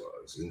this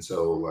was. And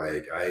so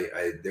like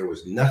I there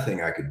was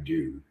nothing I could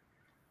do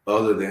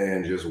other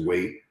than just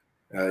wait.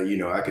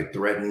 I could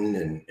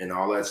threaten and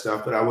all that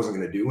stuff, but I wasn't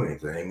going to do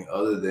anything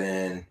other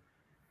than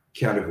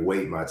kind of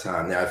wait my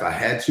time. Now, if I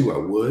had to, I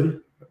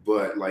would,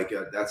 but like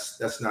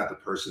that's not the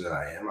person that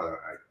I am. I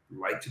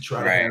like to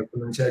try to Right. have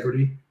some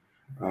integrity,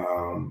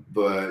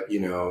 but at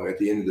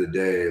the end of the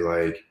day,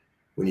 like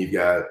when you've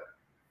got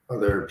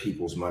other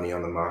people's money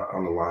on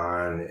the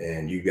line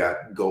and you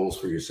got goals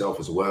for yourself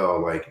as well,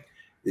 like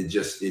it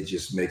just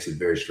makes it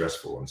very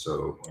stressful. And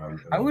so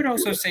I would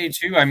also yeah. say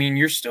too, I mean,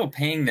 you're still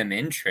paying them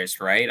interest,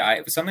 right?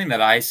 Something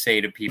that I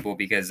say to people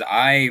because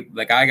I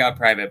got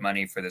private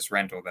money for this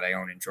rental that I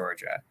own in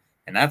Georgia,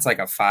 and that's like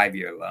a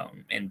 5-year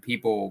loan. And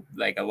people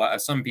like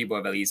some people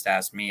have at least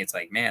asked me, it's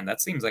like, man,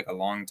 that seems like a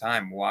long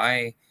time.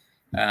 Why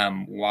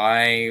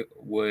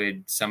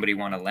would somebody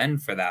want to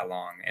lend for that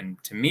long?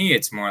 And to me,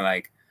 it's more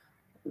like,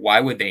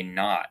 why would they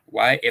not?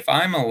 Why, if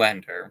I'm a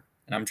lender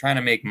and I'm trying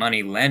to make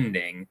money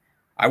lending,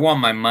 I want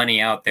my money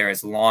out there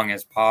as long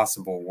as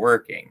possible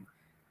working.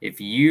 If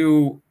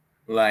you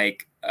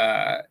like,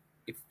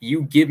 if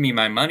you give me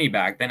my money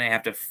back, then I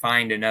have to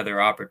find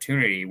another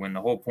opportunity when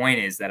the whole point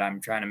is that I'm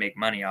trying to make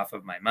money off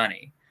of my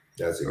money,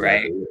 That's exactly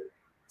right? it.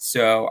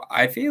 So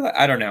I feel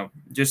I don't know,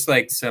 just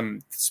like some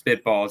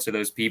spitball to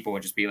those people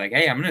and just be like,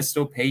 hey, I'm gonna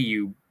still pay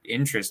you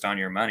interest on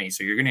your money,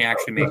 so you're gonna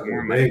actually make Trust me,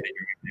 more money than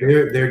you're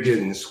gonna do. they're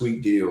getting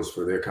sweet deals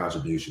for their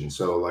contribution.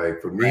 So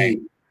like for Right.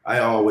 me, I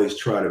always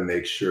try to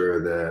make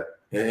sure that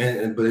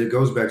but it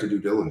goes back to due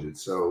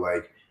diligence. So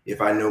like if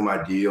I know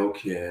my deal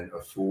can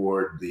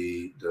afford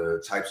the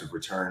types of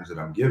returns that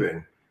I'm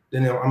giving,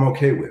 then I'm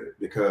okay with it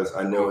because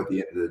I know Cool. at the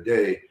end of the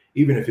day,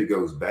 even if it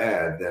goes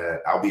bad,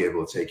 that I'll be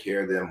able to take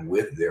care of them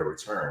with their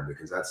return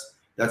because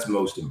that's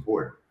most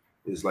important.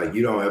 It's like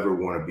you don't ever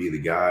want to be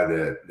the guy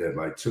that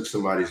like took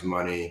somebody's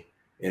money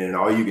and then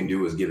all you can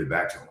do is give it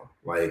back to them.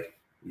 Like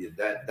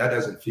that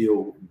doesn't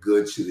feel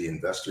good to the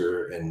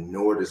investor, and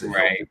nor does it help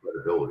Right. the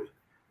credibility.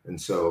 And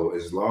so,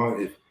 as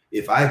long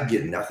if I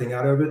get nothing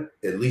out of it,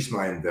 at least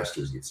my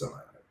investors get some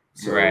out of it.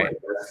 So, like Right.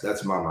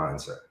 that's my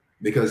mindset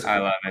because I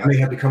love I it. may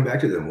have to come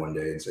back to them one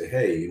day and say,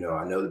 hey,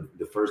 I know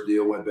the first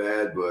deal went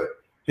bad, but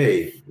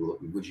hey,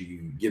 would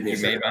you give me a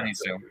You made second money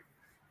still. opportunity?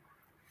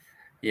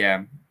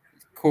 Yeah.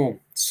 Cool.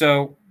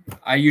 So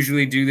I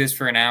usually do this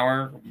for an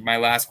hour. My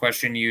last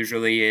question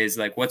usually is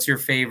like, what's your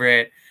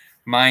favorite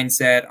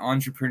mindset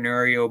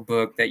entrepreneurial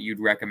book that you'd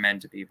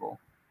recommend to people?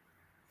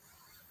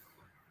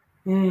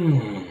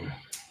 Um,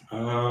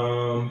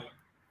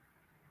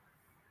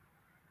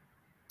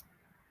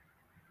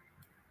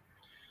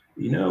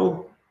 you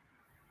know,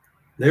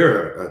 there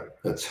are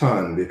a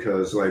ton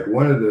because like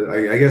one of the,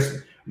 I guess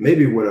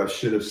maybe what I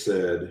should have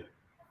said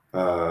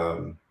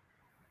um,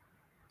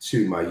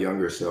 to my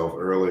younger self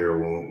earlier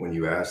when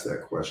you asked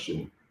that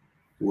question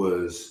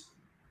was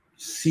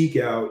seek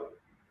out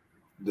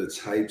the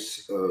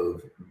types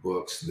of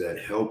books that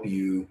help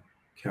you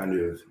kind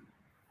of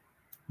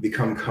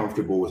become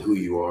comfortable with who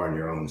you are in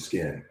your own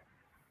skin.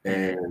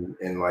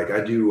 And like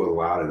I do a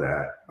lot of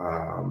that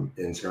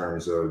in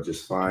terms of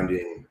just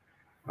finding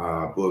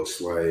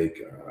books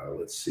like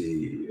let's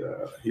see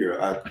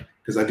here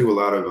because I do a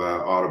lot of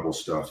Audible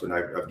stuff, and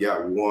I've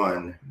got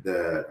one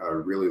that I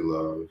really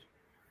love.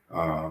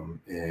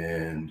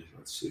 And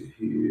let's see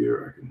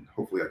here, I can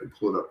pull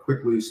it up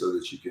quickly so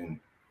that you can.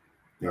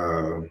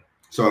 Uh,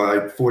 so I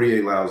like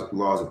 48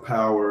 Laws of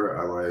Power.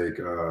 I like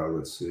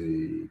let's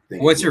see.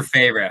 What's your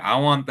favorite? I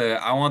want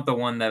the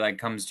one that like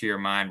comes to your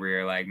mind where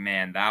you're like,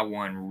 man, that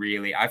one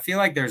really. I feel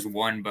like there's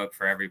one book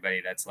for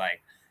everybody that's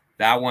like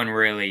that one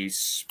really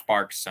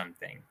sparks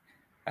something.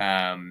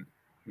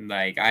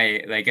 Like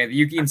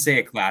you can say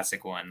a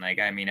classic one. Like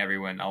I mean,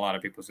 a lot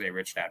of people say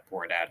Rich Dad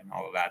Poor Dad and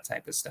all of that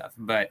type of stuff.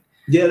 But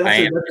Yeah, I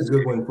am that's a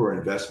good one for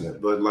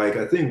investment. But like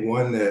I think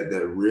one that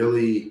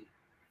really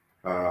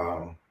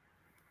um,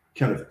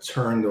 kind of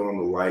turned on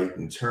the light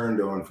and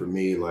turned on for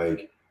me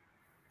like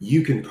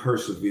you can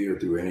persevere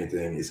through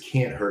anything is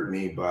Can't Hurt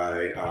Me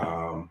by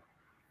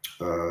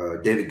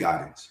David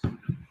Goggins.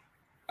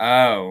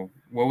 Oh,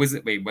 what was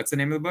it? Wait, what's the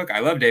name of the book? I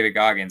love David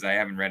Goggins. I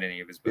haven't read any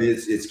of his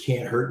books. It's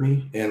Can't Hurt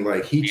Me, and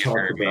like he Can't talked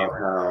hurt me. about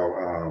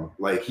how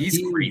like He's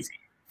crazy.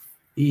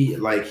 he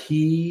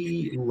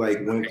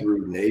went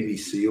through Navy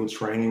SEAL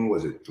training.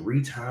 Was it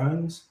 3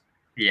 times?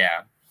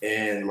 Yeah.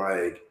 And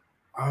like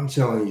I'm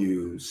telling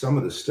you, some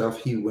of the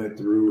stuff he went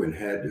through and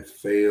had to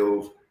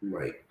fail,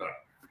 like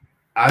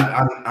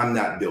I'm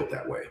not built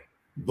that way,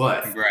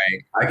 but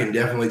Right. I can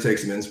definitely take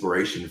some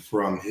inspiration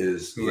from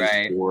his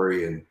Right.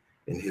 story and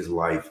his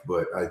life.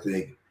 But I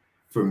think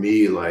for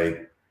me,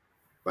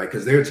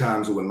 because there are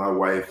times when my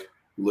wife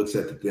looks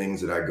at the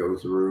things that I go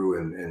through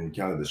and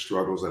kind of the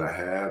struggles that I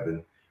have,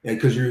 and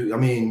because I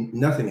mean,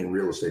 nothing in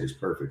real estate is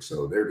perfect,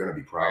 so there are going to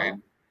be Right.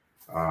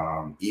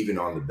 problems, even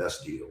on the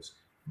best deals.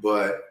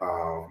 But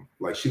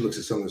like she looks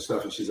at some of the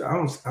stuff and she's like, I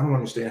don't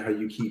understand how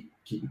you keep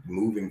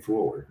moving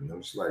forward. And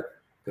I'm just like,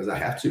 because I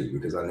have to,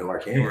 because I know I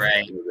can.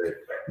 Right. That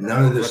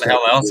none of this What the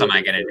stuff hell else am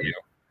I gonna do?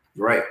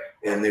 right.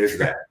 And there's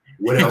that.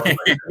 What else am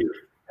I gonna do?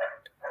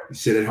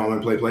 Sit at home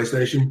and play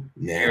PlayStation?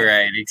 Nah.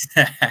 Right,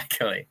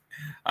 exactly.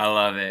 I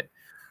love it.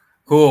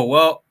 Cool.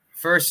 Well,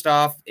 first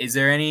off, is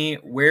there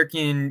where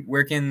can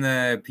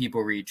the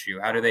people reach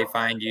you? How do they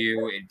find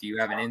you? Do you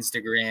have an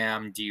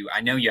Instagram? I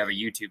know you have a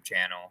YouTube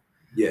channel.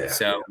 Yeah.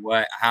 So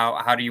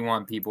how do you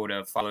want people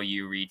to follow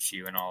you, reach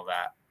you, and all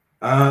that?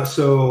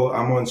 So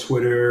I'm on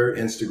Twitter,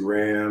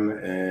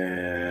 Instagram,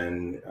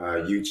 and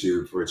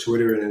YouTube. For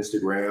Twitter and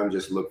Instagram,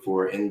 just look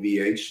for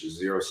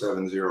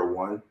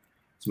NVH0701.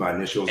 It's my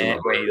initials and my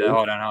Wait, birthday.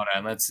 hold on.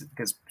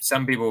 Because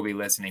some people will be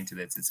listening to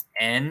this. It's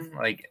N,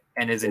 like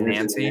N is in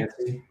Nancy.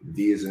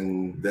 V is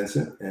in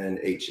Vincent, and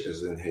H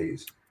is in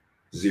Hayes.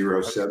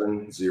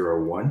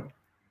 0701.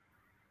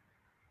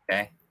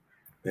 Okay.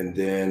 And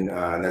then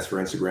and that's for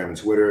Instagram and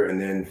Twitter.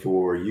 And then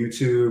for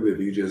YouTube, if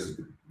you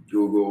just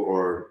Google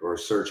or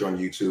search on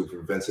YouTube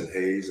for Vincent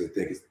Hayes, I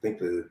think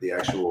the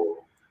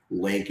actual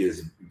link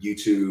is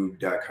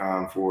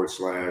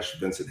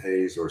youtube.com/Vincent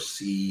Hayes or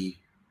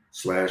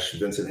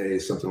C/Vincent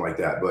Hayes, something like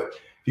that. But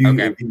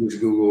if you just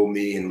Google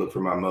me and look for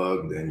my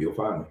mug, then you'll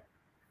find me.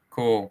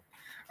 Cool.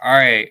 All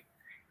right.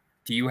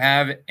 Do you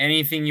have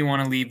anything you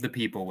want to leave the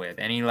people with?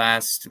 Any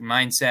last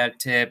mindset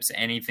tips?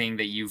 Anything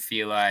that you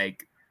feel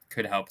like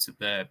could help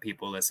the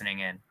people listening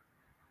in?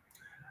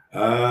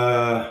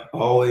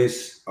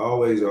 Always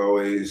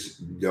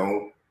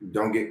don't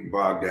get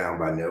bogged down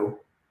by no,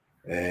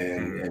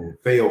 and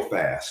fail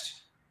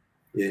fast.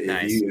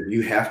 If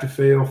you have to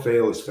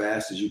fail as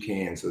fast as you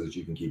can so that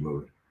you can keep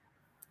moving.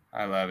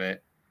 I love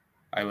it.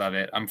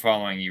 I'm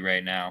following you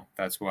right now.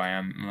 That's why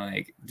I'm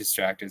like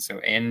distracted. So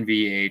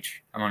NVH,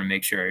 I want to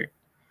make sure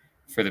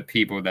for the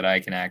people that I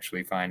can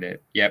actually find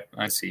it. Yep,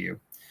 I see you.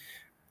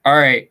 All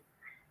right,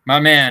 my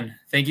man.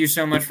 Thank you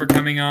so much for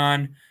coming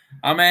on.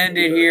 I'm gonna end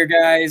it here,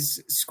 guys.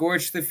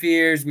 Skorch the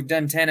Fears. We've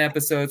done 10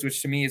 episodes,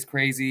 which to me is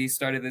crazy.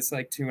 Started this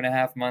like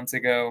 2.5 months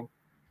ago.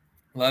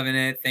 Loving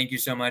it. Thank you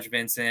so much,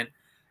 Vincent.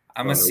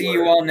 I'm gonna see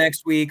you all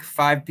next week,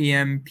 5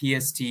 p.m.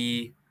 PST.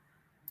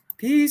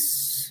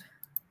 Peace.